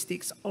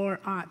linguistics or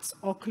arts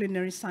or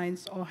culinary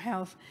science or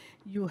health,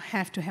 you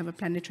have to have a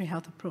planetary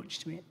health approach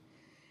to it.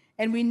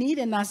 And we need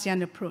an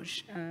ASEAN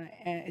approach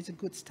as a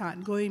good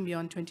start, going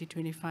beyond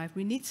 2025.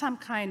 We need some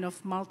kind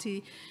of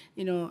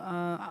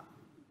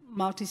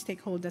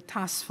multi-stakeholder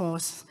task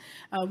force.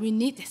 We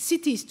need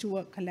cities to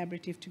work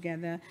collaborative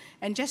together.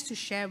 And just to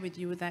share with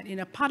you that in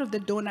a part of the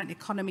donut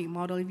economic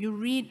model, if you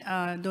read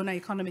Donut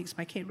Economics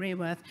by Kate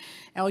Rayworth,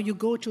 or you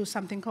go to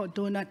something called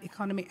Donut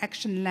Economic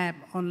Action Lab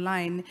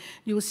online,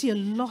 you will see a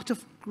lot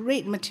of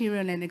great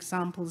material and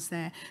examples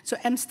there. So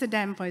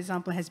Amsterdam, for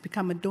example, has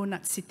become a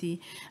donut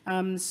city.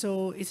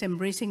 So it's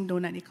embracing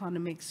donut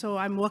economics. So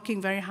I'm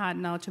working very hard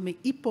now to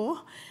make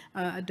Ipoh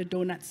the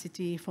donut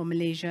city for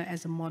Malaysia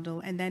as a model.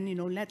 And then,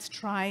 let's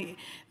try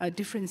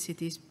different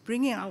cities,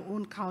 bringing our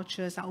own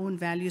cultures, our own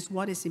values,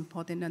 what is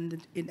important,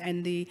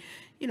 and the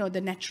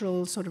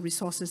natural sort of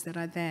resources that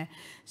are there.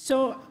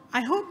 So I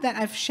hope that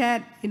I've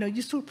shared,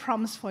 useful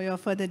prompts for your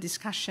further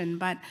discussion.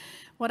 But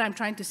what I'm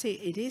trying to say,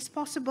 it is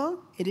possible,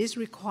 it is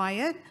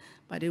required,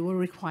 but it will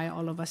require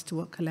all of us to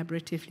work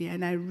collaboratively.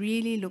 And I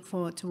really look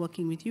forward to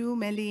working with you,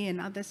 Melly,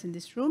 and others in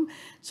this room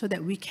so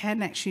that we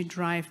can actually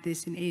drive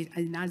this in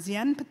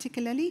ASEAN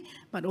particularly,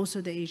 but also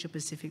the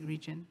Asia-Pacific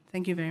region.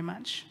 Thank you very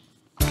much.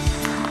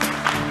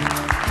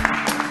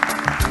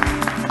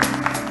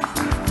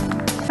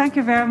 thank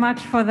you very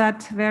much for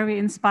that very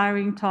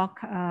inspiring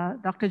talk,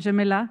 Dr.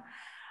 Jamila.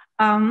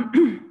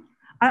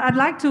 I'd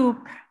like to,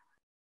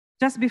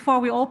 just before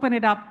we open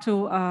it up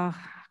to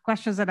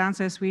questions and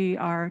answers, we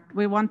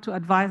want to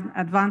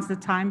advance the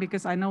time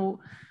because I know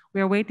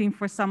we are waiting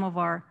for some of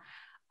our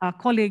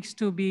colleagues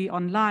to be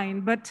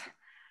online. But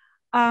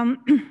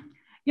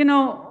you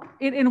know,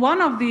 in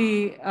one of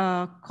the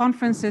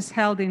conferences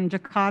held in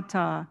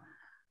Jakarta,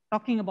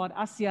 talking about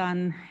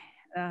ASEAN,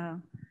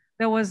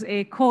 there was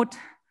a quote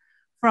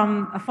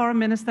from a foreign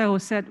minister who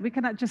said, "We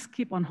cannot just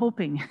keep on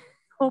hoping.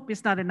 Hope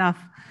is not enough."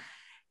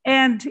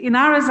 And in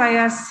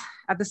RSIS,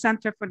 at the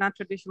Center for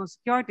Non-Traditional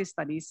Security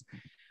Studies,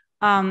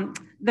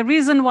 the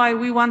reason why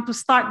we want to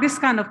start this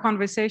kind of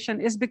conversation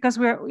is because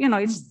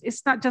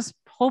it's not just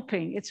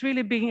hoping, it's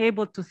really being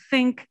able to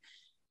think,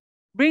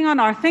 bring on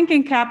our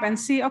thinking cap and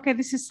see, okay,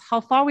 this is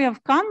how far we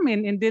have come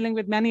in dealing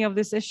with many of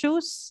these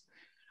issues,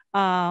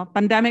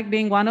 pandemic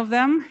being one of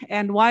them.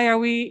 And why are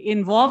we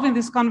involved in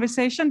this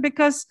conversation?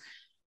 Because,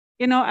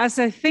 you know, as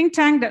a think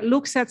tank that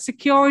looks at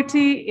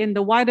security in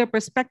the wider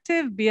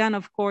perspective, beyond,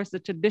 of course, the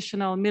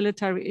traditional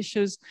military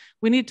issues,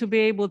 we need to be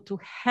able to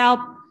help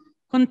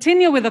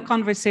continue with the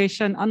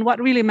conversation on what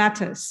really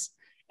matters.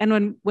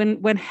 And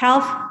when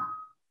health,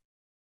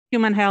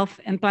 human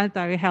health and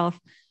planetary health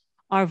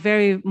are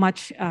very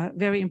much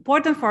very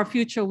important for our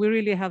future, we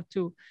really have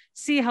to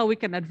see how we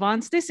can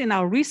advance this in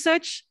our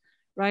research,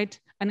 right,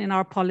 and in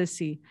our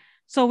policy.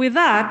 So with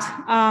that,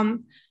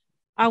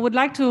 I would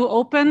like to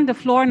open the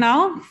floor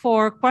now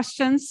for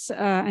questions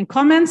and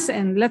comments,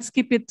 and let's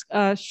keep it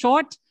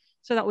short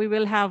so that we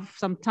will have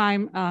some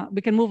time.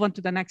 We can move on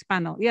to the next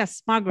panel.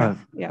 Yes, Margaret.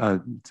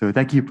 So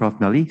thank you, Prof.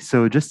 Melly.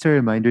 So just a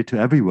reminder to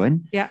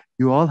everyone,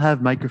 you all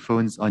have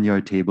microphones on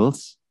your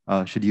tables,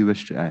 should you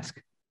wish to ask.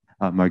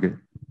 Margaret.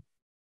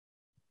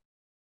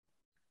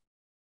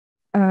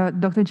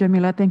 Dr.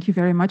 Jamila, thank you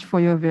very much for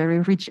your very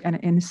rich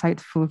and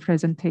insightful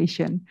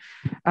presentation.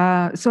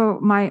 So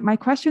my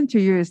question to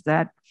you is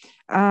that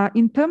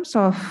in terms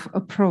of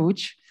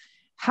approach,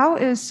 how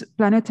is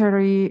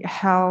planetary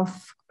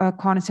health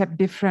concept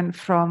different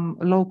from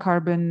low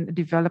carbon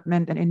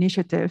development and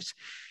initiatives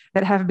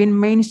that have been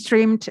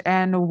mainstreamed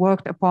and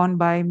worked upon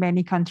by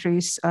many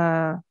countries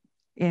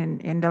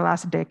in the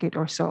last decade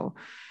or so?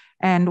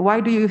 And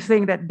why do you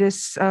think that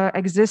this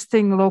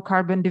existing low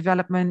carbon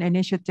development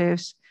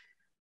initiatives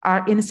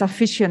are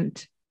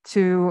insufficient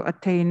to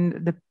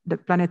attain the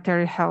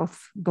planetary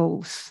health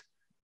goals?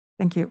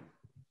 Thank you.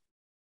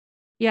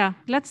 Yeah,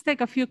 let's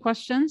take a few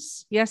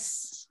questions.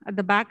 Yes, at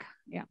the back.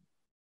 Yeah.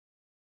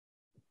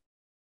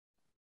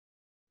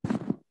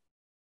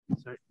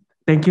 Sorry.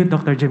 Thank you,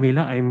 Dr.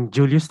 Jamila. I'm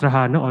Julius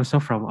Trajano, also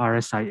from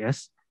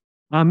RSIS.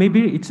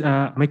 Maybe it's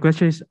my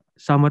question is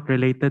somewhat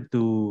related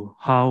to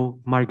how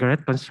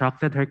Margaret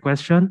constructed her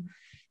question.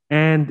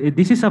 And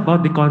this is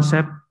about the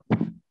concept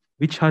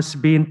which has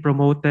been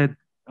promoted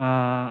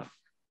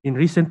in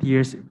recent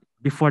years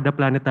before the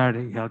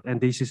planetary health,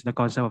 and this is the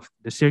concept of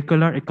the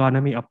circular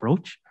economy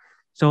approach.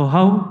 So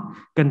how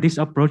can this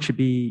approach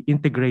be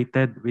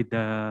integrated with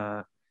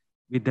the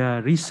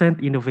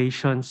recent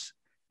innovations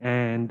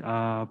and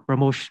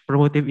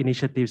promotive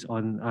initiatives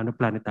on the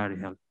planetary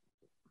health?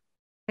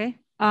 Okay.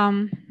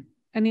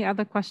 Any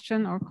other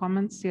question or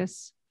comments?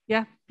 Yes.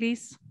 Yeah,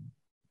 please.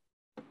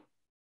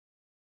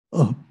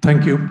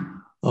 Thank you,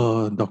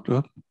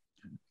 Doctor.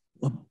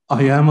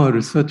 I am a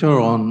researcher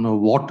on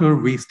water,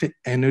 waste,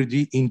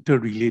 energy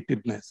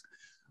interrelatedness.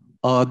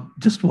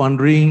 Just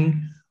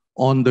wondering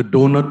on the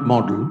donut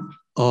model,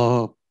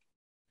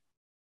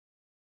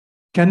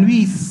 can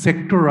we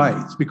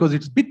sectorize? Because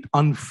it's a bit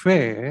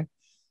unfair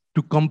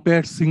to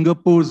compare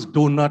Singapore's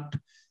donut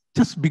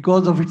just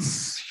because of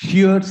its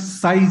sheer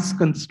size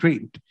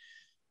constraint.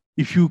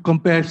 If you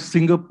compare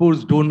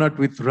Singapore's donut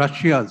with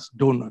Russia's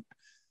donut,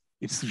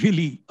 it's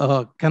really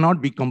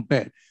cannot be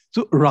compared.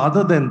 So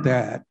rather than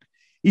that,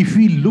 if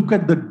we look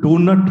at the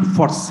donut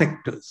for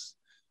sectors,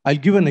 I'll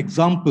give an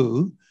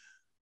example,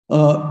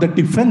 the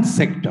defense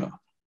sector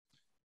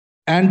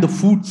and the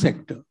food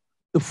sector.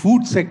 The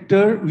food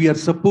sector, we are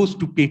supposed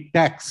to pay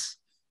tax.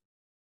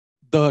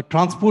 The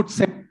transport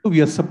sector,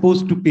 we are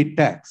supposed to pay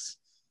tax.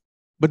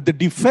 But the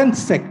defense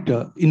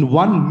sector, in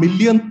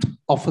 1/1,000,000th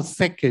of a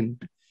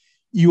second,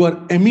 you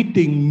are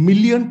emitting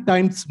 1,000,000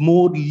 times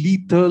more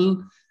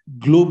lethal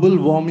global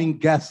warming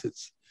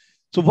gases.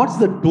 So what's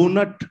the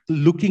donut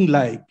looking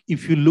like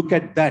if you look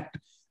at that?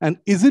 And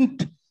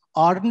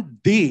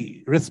aren't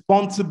they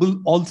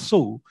responsible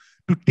also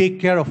to take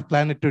care of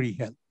planetary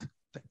health?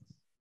 Thanks.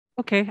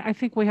 Okay, I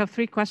think we have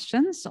 3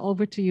 questions.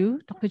 Over to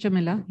you, Dr.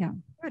 Jamila. Yeah.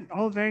 Good.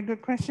 All very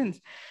good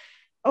questions.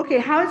 Okay,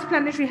 how is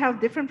planetary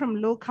health different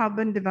from low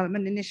carbon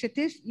development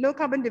initiatives? Low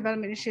carbon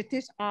development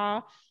initiatives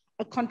are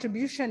a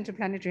contribution to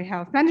planetary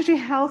health. Planetary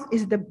health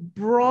is the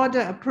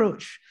broader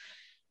approach,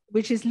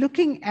 which is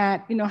looking at,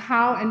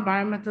 how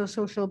environmental,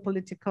 social,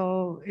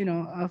 political,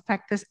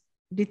 factors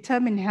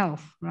determine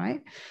health,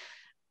 right?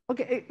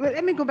 Okay, well,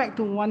 let me go back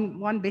to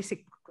one basic.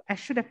 I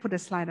should have put a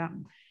slide up.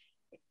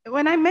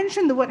 When I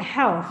mentioned the word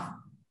health,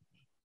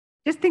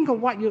 just think of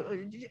what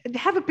you,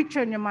 have a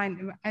picture in your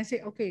mind and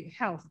say, okay,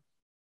 health.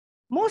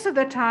 Most of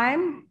the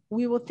time,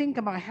 we will think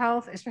about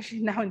health, especially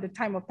now in the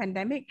time of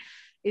pandemic,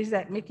 is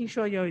that making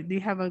sure you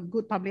have a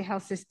good public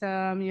health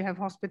system, you have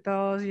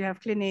hospitals, you have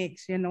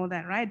clinics, you know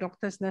that, right?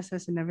 Doctors,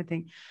 nurses, and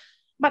everything.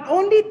 But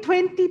only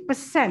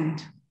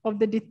 20% of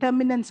the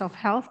determinants of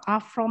health are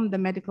from the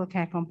medical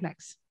care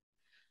complex.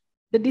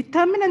 The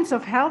determinants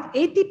of health,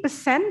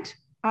 80%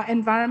 are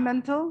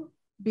environmental,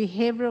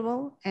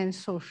 behavioral, and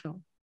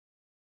social.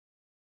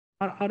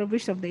 Out of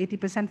which of the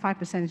 80%,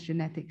 5% is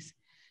genetics.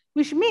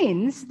 Which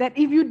means that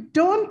if you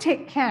don't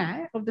take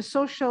care of the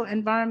social,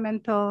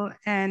 environmental,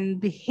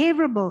 and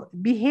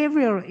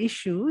behavioral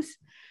issues,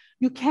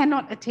 you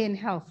cannot attain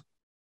health.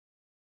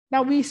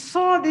 Now, we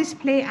saw this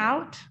play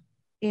out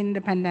in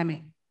the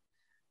pandemic,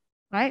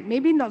 right?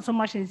 Maybe not so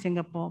much in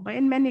Singapore, but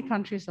in many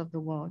countries of the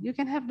world. You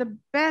can have the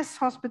best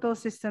hospital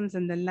systems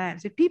and the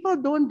labs. If people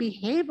don't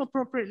behave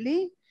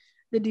appropriately,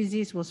 the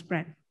disease will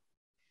spread.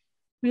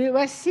 We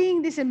were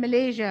seeing this in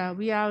Malaysia.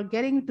 We are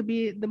getting to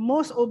be the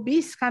most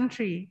obese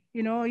country.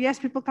 You know, yes,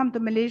 people come to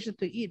Malaysia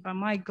to eat, but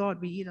my God,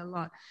 we eat a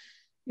lot.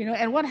 You know,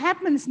 and what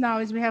happens now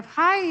is we have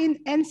high in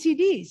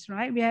NCDs,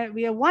 right?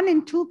 We are 1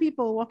 in 2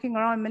 people walking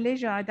around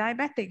Malaysia are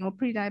diabetic or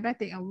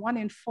pre-diabetic, and 1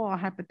 in 4 are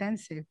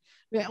hypertensive.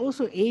 We are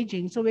also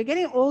aging. So we're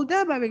getting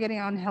older, but we're getting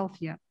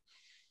unhealthier.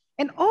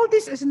 And all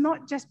this is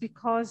not just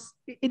because,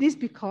 it is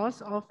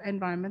because of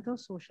environmental,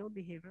 social,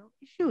 behavioral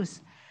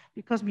issues.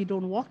 Because we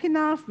don't walk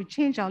enough, we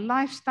change our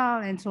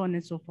lifestyle, and so on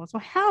and so forth. So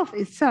health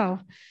itself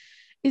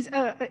is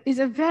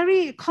a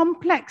very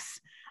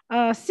complex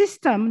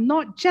system,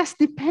 not just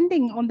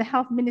depending on the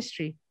health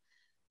ministry.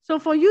 So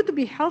for you to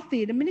be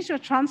healthy, the Ministry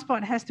of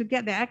Transport has to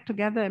get their act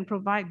together and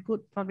provide good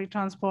public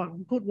transport,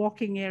 good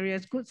walking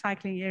areas, good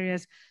cycling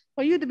areas.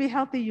 For you to be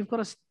healthy, you've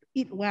got to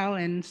eat well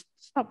and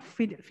stop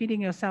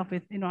feeding yourself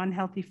with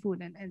unhealthy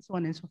food and so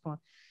on and so forth.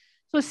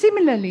 So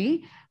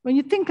similarly, when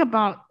you think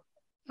about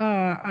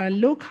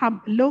low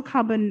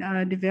carbon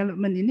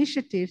development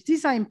initiatives,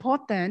 these are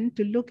important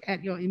to look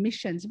at your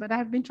emissions, but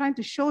I've been trying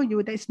to show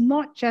you that it's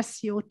not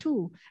just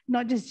CO2,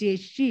 not just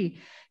GHG.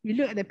 You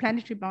look at the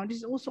planetary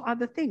boundaries, also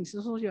other things,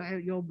 also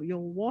your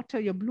water,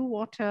 your blue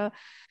water,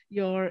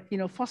 your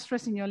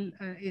phosphorus in your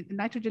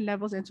nitrogen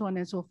levels, and so on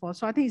and so forth.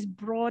 So I think it's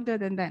broader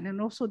than that,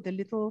 and also the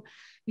little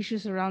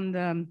issues around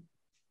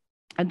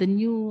the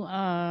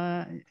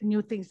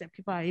new things that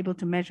people are able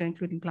to measure,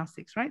 including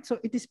plastics, right? So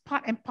it is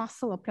part and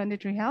parcel of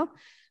planetary health,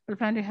 but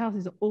planetary health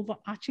is an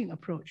overarching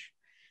approach.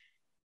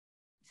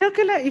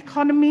 Circular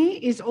economy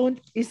is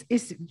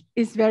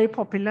very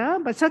popular,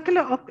 but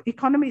circular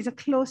economy is a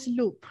closed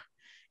loop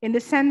in the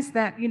sense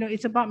that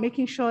it's about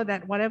making sure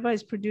that whatever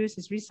is produced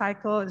is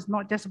recycled. It's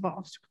not just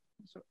about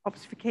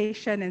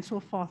obfuscation and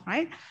so forth,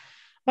 right?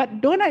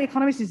 But donut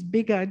economics is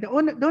bigger. The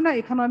donut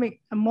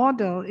economic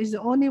model is the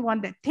only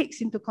one that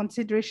takes into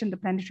consideration the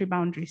planetary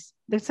boundaries.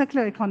 The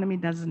circular economy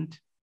doesn't.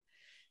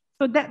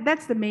 So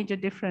that's the major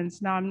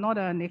difference. Now, I'm not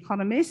an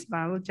economist, but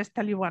I will just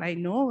tell you what I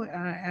know.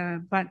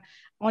 But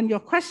on your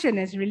question,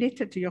 as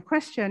related to your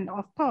question,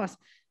 of course,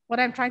 what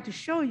I'm trying to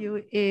show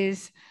you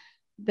is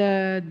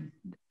the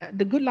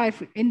Good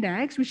Life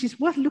Index, which is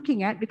worth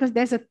looking at because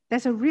there's a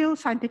real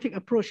scientific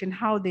approach in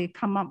how they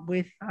come up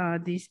with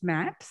these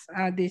maps,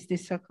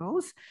 these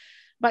circles.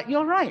 But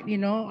you're right,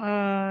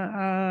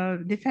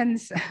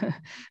 defense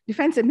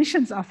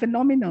emissions are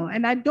phenomenal,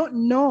 and I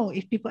don't know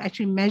if people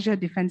actually measure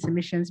defense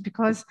emissions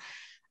because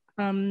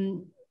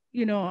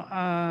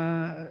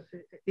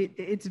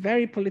it's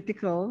very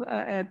political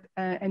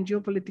and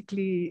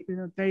geopolitically,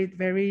 very,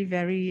 very,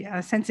 very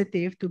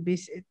sensitive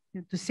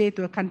to say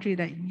to a country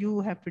that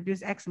you have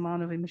produced X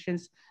amount of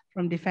emissions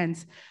from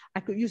defense.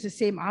 I could use the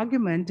same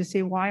argument to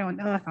say, why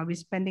on earth are we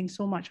spending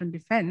so much on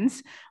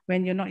defense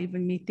when you're not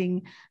even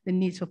meeting the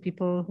needs of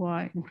people who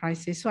are in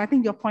crisis? So I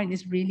think your point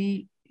is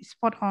really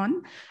spot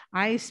on.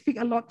 I speak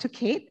a lot to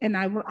Kate and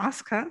I will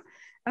ask her.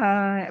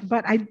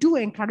 But I do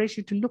encourage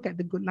you to look at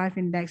the Good Life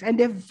Index, and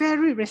they're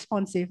very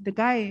responsive. The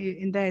guy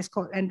in there is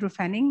called Andrew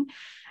Fanning.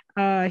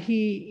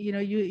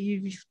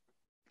 You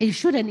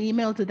shoot an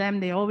email to them.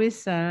 They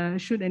always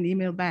shoot an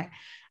email back,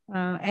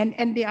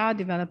 and they are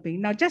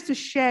developing. Now, just to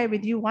share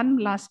with you one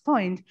last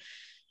point,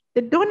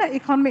 the donut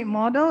economic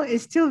model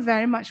is still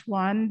very much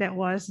one that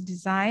was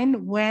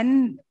designed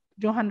when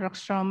Johan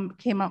Rockström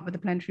came up with the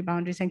planetary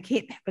boundaries, and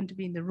Kate happened to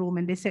be in the room,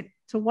 and they said,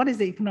 so what is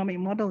the economic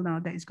model now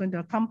that is going to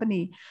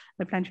accompany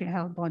the planetary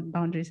health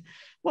boundaries?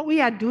 What we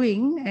are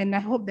doing, and I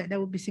hope that there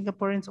will be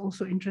Singaporeans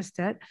also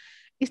interested,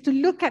 is to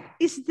look at,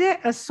 is there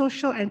a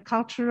social and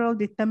cultural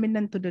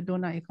determinant to the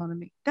donut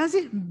economy? Does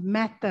it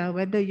matter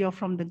whether you're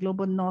from the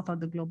global north or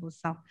the global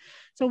south?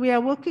 So we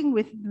are working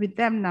with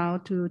them now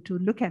to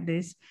look at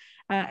this.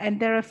 And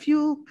there are a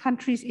few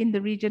countries in the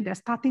region that are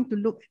starting to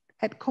look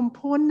at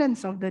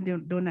components of the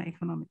donut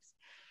economics.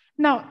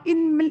 Now,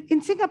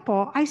 in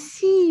Singapore, I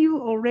see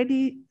you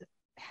already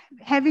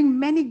having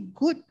many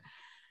good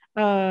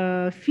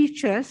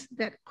features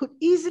that could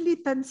easily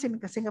turn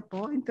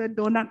Singapore into a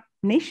donut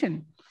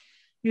nation.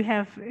 You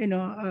have,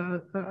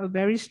 a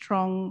very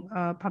strong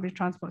public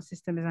transport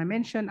system, as I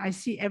mentioned. I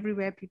see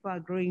everywhere people are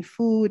growing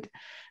food.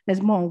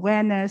 There's more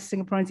awareness.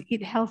 Singaporeans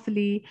eat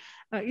healthily.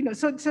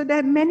 So there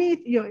are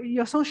many.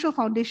 Your social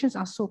foundations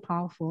are so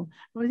powerful.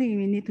 The only thing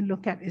we need to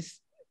look at is,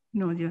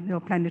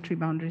 your planetary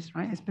boundaries,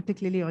 right? It's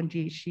particularly on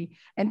GHG,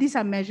 and these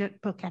are measured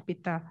per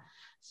capita.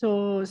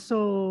 So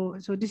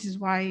this is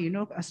why,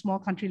 a small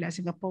country like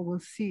Singapore will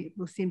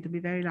seem to be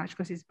very large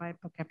because it's by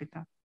per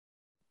capita.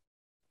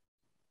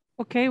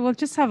 Okay, we'll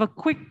just have a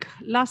quick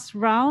last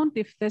round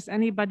if there's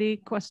anybody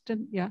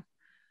question. Yeah.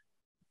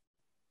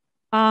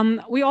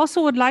 We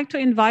also would like to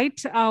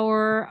invite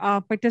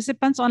our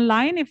participants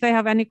online if they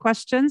have any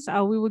questions.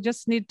 We will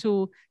just need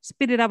to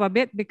speed it up a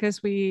bit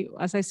because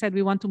as I said,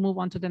 we want to move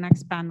on to the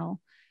next panel.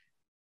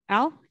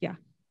 Al? Yeah.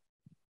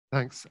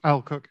 Thanks.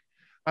 Al Cook.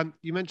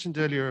 You mentioned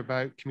earlier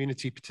about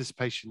community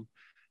participation.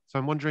 So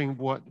I'm wondering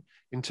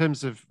in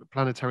terms of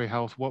planetary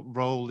health, what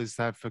role is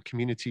there for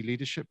community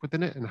leadership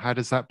within it? And how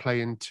does that play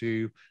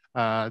into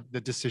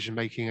the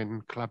decision-making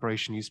and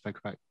collaboration you spoke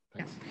about?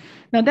 Thanks. Yeah.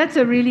 Now, that's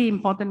a really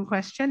important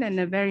question and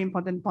a very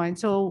important point.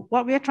 So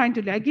what we are trying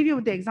to do, I give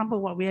you the example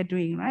of what we are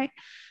doing, right?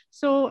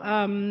 So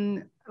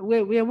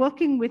we are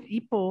working with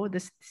Ipoh,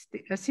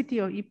 the city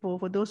of Ipoh.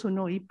 For those who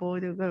know Ipoh,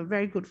 they've got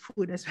very good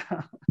food as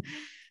well.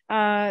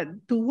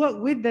 To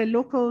work with the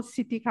local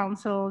city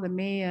council, the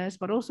mayors,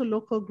 but also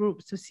local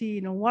groups to see,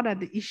 what are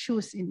the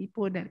issues in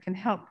Ipoh that can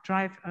help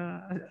drive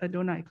a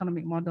donut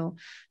economic model.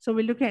 So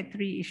we're looking at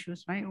 3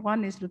 issues, right?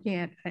 One is looking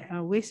at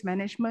waste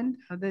management,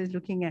 other is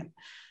looking at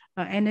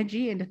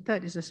energy, and the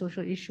third is a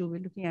social issue. We're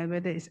looking at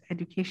whether it's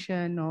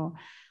education or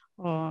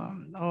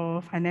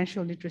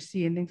financial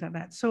literacy and things like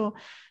that. So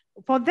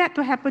for that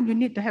to happen, you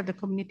need to have the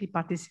community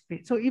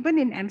participate. So even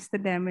in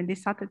Amsterdam, when they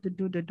started to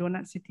do the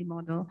donut city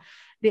model,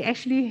 they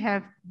actually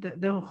have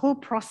the whole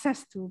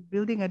process to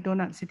building a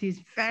donut city is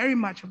very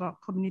much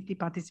about community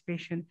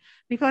participation.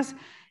 Because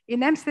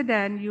in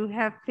Amsterdam, you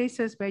have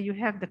places where you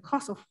have the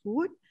cost of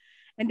food,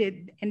 and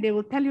they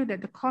will tell you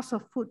that the cost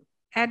of food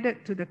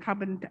added to the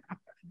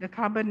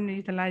carbon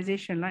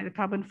utilization, like the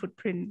carbon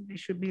footprint, it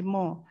should be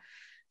more.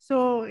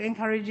 So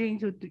encouraging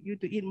you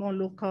to eat more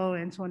local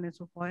and so on and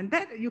so forth. And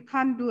that you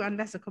can't do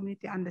unless the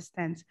community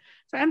understands.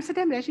 So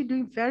Amsterdam is actually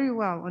doing very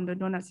well on the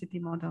donut city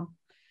model.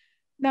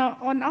 Now,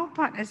 on our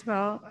part as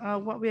well,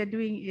 what we are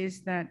doing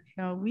is that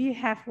we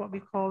have what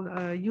we call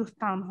youth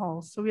town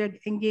halls. So we are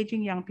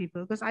engaging young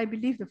people because I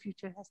believe the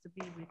future has to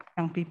be with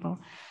young people.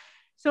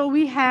 So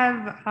we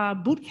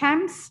have boot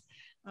camps.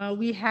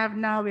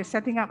 We're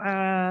setting up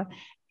an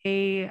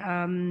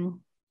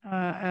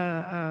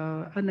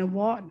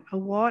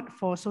award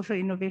for social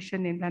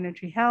innovation in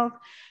planetary health.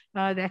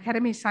 The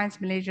Academy of Science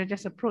Malaysia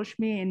just approached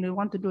me and we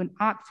want to do an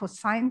Art for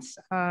Science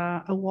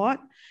award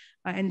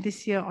and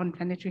this year on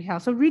planetary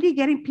health. So really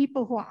getting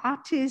people who are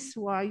artists,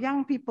 who are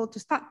young people to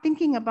start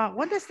thinking about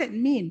what does that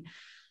mean?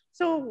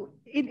 So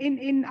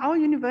in our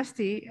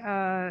university,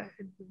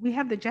 we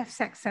have the Jeff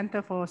Sachs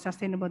Center for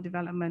Sustainable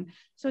Development.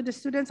 So the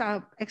students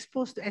are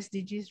exposed to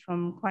SDGs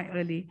from quite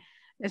early.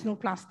 There's no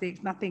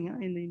plastics, nothing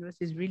in the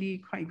university is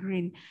really quite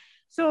green.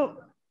 So,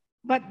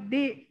 but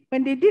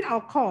when they did our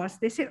course,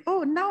 they said,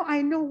 oh, now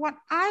I know what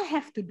I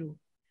have to do.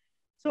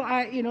 So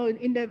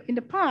in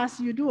the past,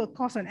 you do a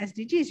course on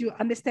SDGs, you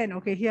understand,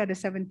 okay, here are the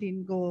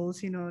 17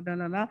 goals,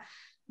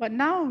 But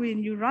now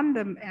when you run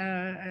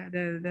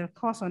the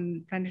course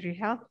on planetary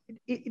health,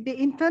 they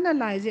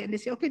internalize it and they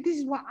say, okay, this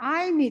is what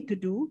I need to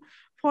do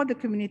for the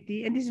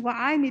community, and this is what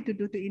I need to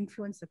do to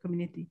influence the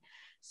community.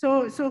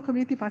 So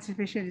community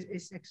participation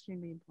is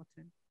extremely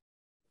important.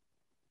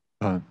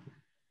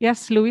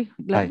 Yes, Louis.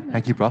 Hi,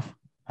 thank you, Prof.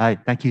 Hi,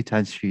 thank you,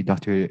 Tan Sri,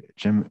 Dr.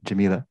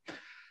 Jamila.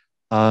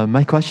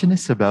 My question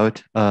is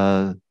about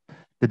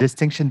the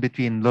distinction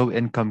between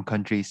low-income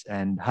countries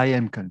and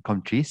high-income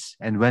countries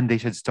and when they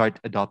should start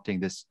adopting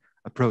this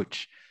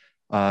approach.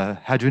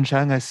 Hadrun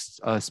Chang has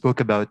spoke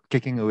about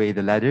kicking away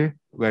the ladder,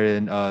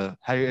 wherein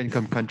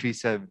higher-income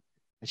countries have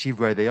achieved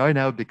where they are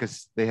now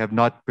because they have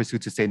not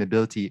pursued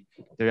sustainability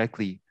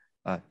directly.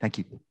 Thank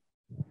you.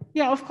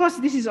 Yeah, of course,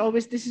 this is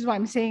why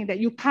I'm saying that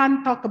you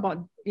can't talk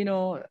about,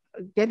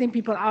 getting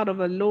people out of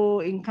a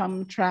low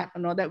income trap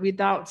and all that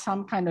without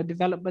some kind of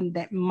development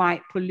that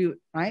might pollute,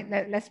 right?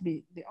 Let's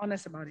be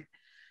honest about it.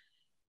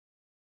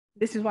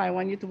 This is why I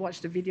want you to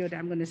watch the video that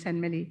I'm going to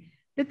send Melly.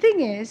 The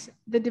thing is,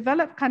 the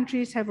developed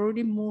countries have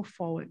already moved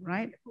forward,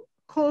 right?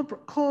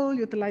 Coal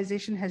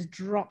utilization has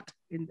dropped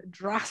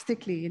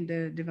drastically in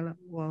the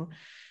developed world.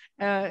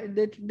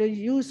 The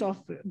use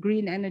of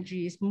green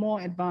energy is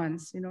more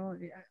advanced, in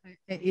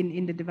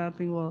the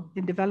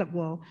developed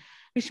world,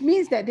 which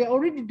means that they're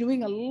already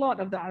doing a lot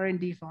of the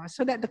R&D for us,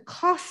 so that the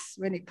costs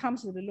when it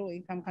comes to the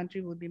low-income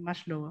country will be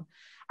much lower.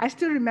 I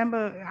still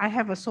remember I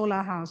have a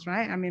solar house,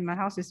 right? I mean, my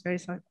house is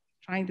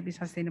trying to be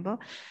sustainable.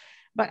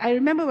 But I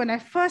remember when I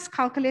first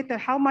calculated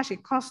how much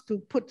it costs to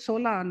put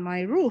solar on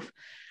my roof,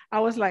 I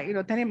was like,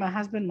 telling my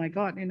husband, my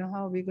God,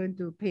 how are we going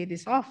to pay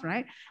this off,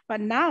 right? But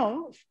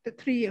now,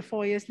 3 or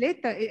 4 years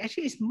later, it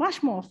actually is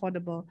much more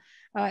affordable.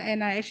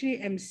 And I actually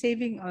am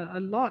saving a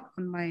lot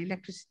on my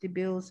electricity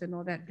bills and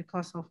all that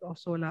because of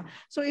solar.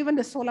 So even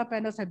the solar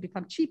panels have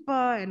become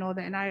cheaper and all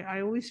that. And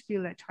I always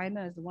feel that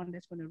China is the one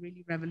that's going to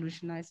really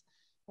revolutionize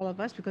all of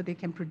us because they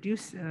can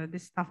produce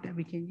this stuff that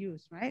we can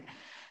use, right?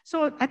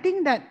 So I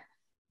think that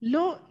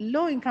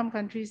low income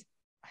countries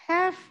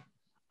have,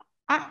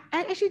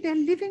 actually they're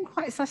living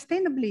quite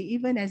sustainably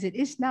even as it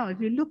is now. If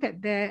you look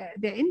at their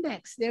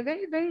index, they're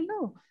very, very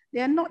low.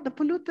 They are not the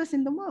polluters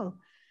in the world.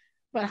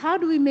 But how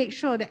do we make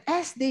sure that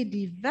as they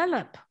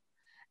develop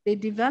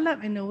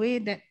in a way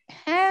that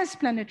has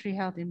planetary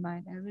health in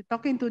mind? And we're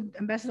talking to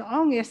Ambassador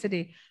Ong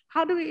yesterday.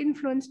 How do we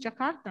influence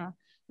Jakarta?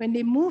 When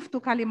they move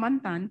to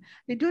Kalimantan,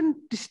 they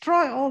don't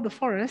destroy all the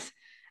forests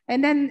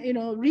and then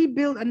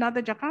rebuild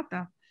another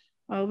Jakarta,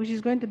 which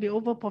is going to be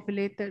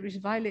overpopulated, which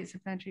violates the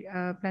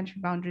planetary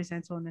boundaries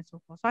and so on and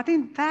so forth. So I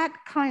think that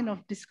kind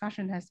of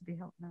discussion has to be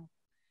held now.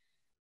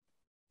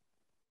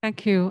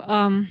 Thank you.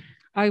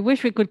 I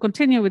wish we could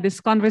continue with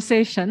this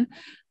conversation.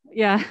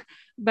 Yeah,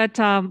 but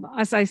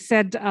as I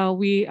said,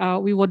 we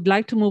would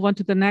like to move on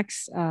to the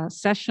next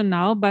session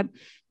now, but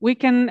we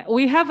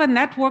have a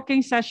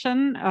networking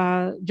session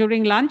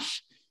during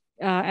lunch,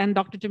 and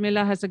Dr.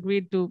 Jamila has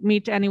agreed to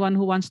meet anyone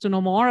who wants to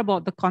know more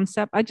about the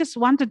concept. I just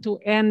wanted to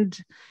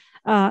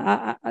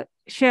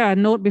share a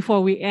note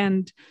before we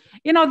end.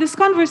 This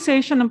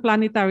conversation on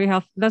planetary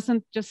health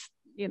doesn't just,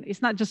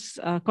 it's not just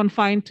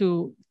confined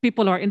to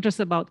people who are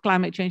interested about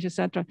climate change,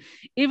 etc.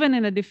 Even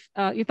in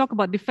you talk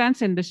about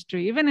defense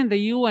industry, even in the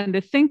UN,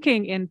 the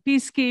thinking in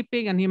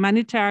peacekeeping and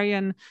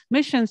humanitarian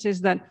missions is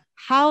that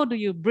how do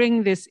you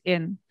bring this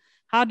in?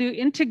 How do you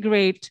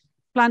integrate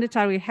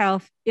planetary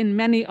health in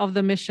many of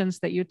the missions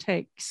that you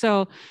take?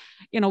 So,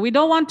 we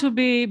don't want to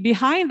be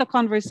behind the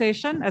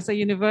conversation as a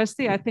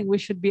university. I think we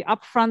should be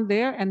upfront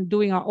there and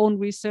doing our own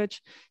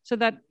research so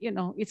that,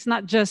 it's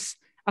not just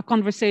a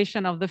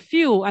conversation of the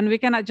few, and we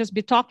cannot just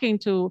be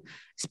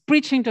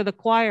preaching to the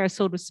choir,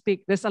 so to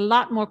speak. There's a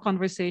lot more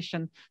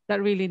conversation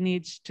that really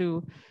needs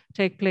to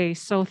take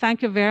place. So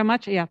thank you very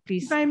much. Yeah,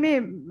 please. If I may,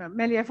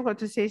 Melly, I forgot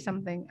to say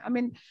something. I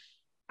mean,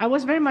 I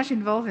was very much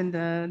involved in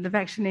the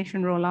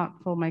vaccination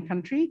rollout for my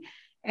country.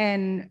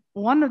 And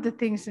one of the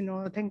things,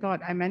 thank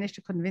God I managed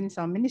to convince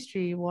our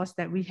ministry was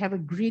that we have a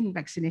green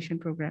vaccination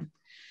program.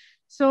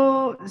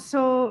 So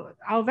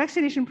our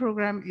vaccination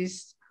program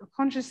is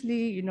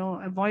consciously,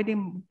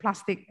 avoiding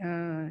plastic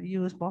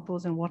use,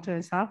 bottles and water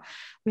and stuff.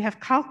 We have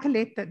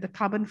calculated the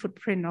carbon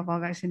footprint of our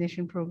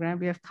vaccination program.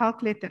 We have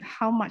calculated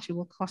how much it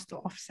will cost to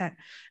offset.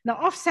 Now,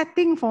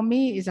 offsetting for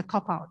me is a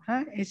cop-out.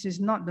 It is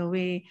not the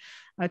way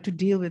to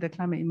deal with the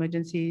climate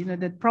emergency.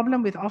 The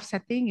problem with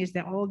offsetting is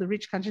that all the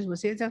rich countries will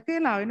say, it's okay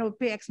now,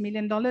 pay X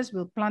million dollars,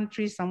 we'll plant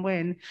trees somewhere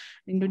in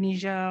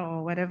Indonesia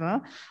or whatever,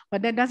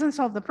 but that doesn't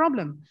solve the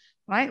problem.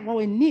 Right? What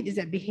we need is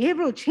that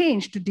behavioral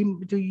change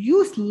to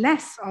use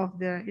less of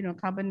the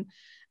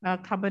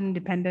carbon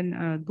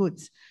dependent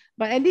goods.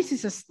 But at least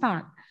it's a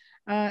start.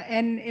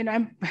 And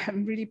I'm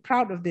really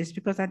proud of this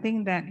because I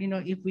think that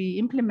if we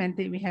implement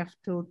it, we have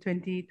till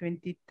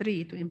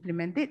 2023 to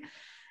implement it.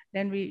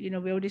 Then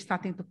we're already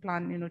starting to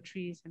plant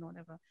trees and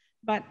whatever.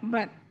 But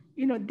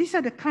these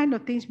are the kind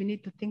of things we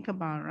need to think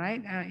about,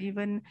 right?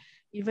 Even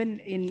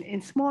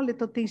in small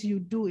little things you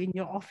do in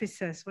your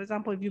offices. For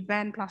example, if you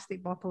ban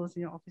plastic bottles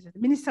in your offices, the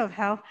Minister of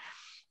Health,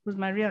 who's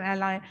my real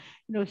ally,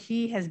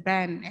 he has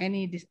banned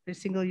any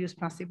single-use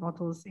plastic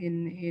bottles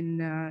in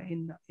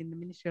the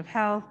Ministry of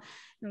Health.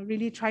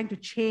 Really trying to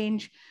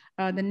change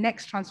the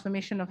next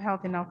transformation of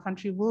health in our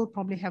country will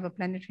probably have a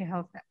planetary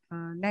health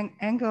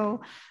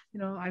angle.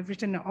 I've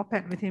written an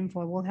op-ed with him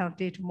for World Health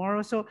Day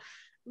tomorrow. So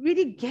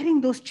really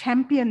getting those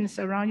champions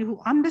around you who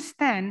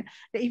understand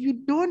that if you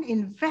don't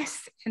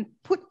invest and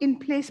put in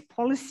place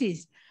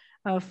policies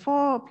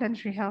for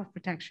planetary health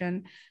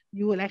protection,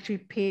 you will actually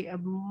pay a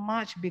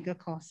much bigger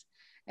cost.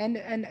 And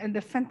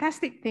the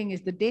fantastic thing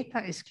is the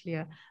data is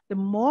clear. The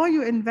more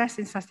you invest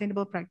in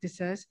sustainable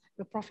practices,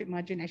 the profit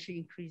margin actually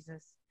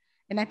increases.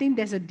 And I think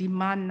there's a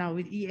demand now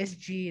with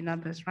ESG and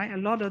others, right? A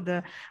lot of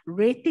the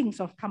ratings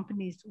of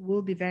companies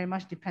will be very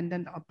much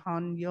dependent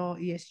upon your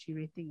ESG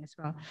rating as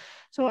well.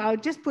 So I'll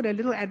just put a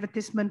little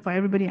advertisement for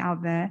everybody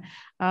out there.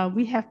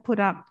 We have put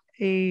up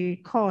a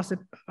course,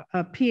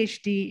 a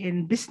PhD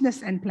in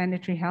business and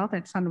planetary health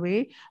at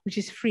Sunway, which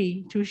is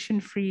free, tuition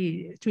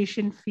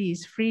fee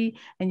is free,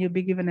 and you'll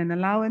be given an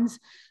allowance.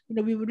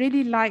 We would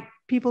really like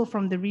people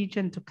from the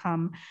region to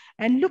come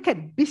and look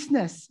at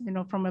business,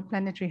 from a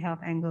planetary health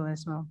angle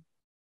as well.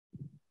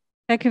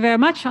 Thank you very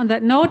much. On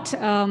that note,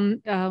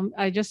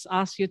 I just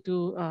ask you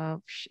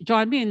to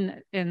join me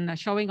in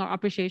showing our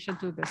appreciation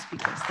to the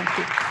speakers. Thank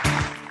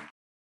you.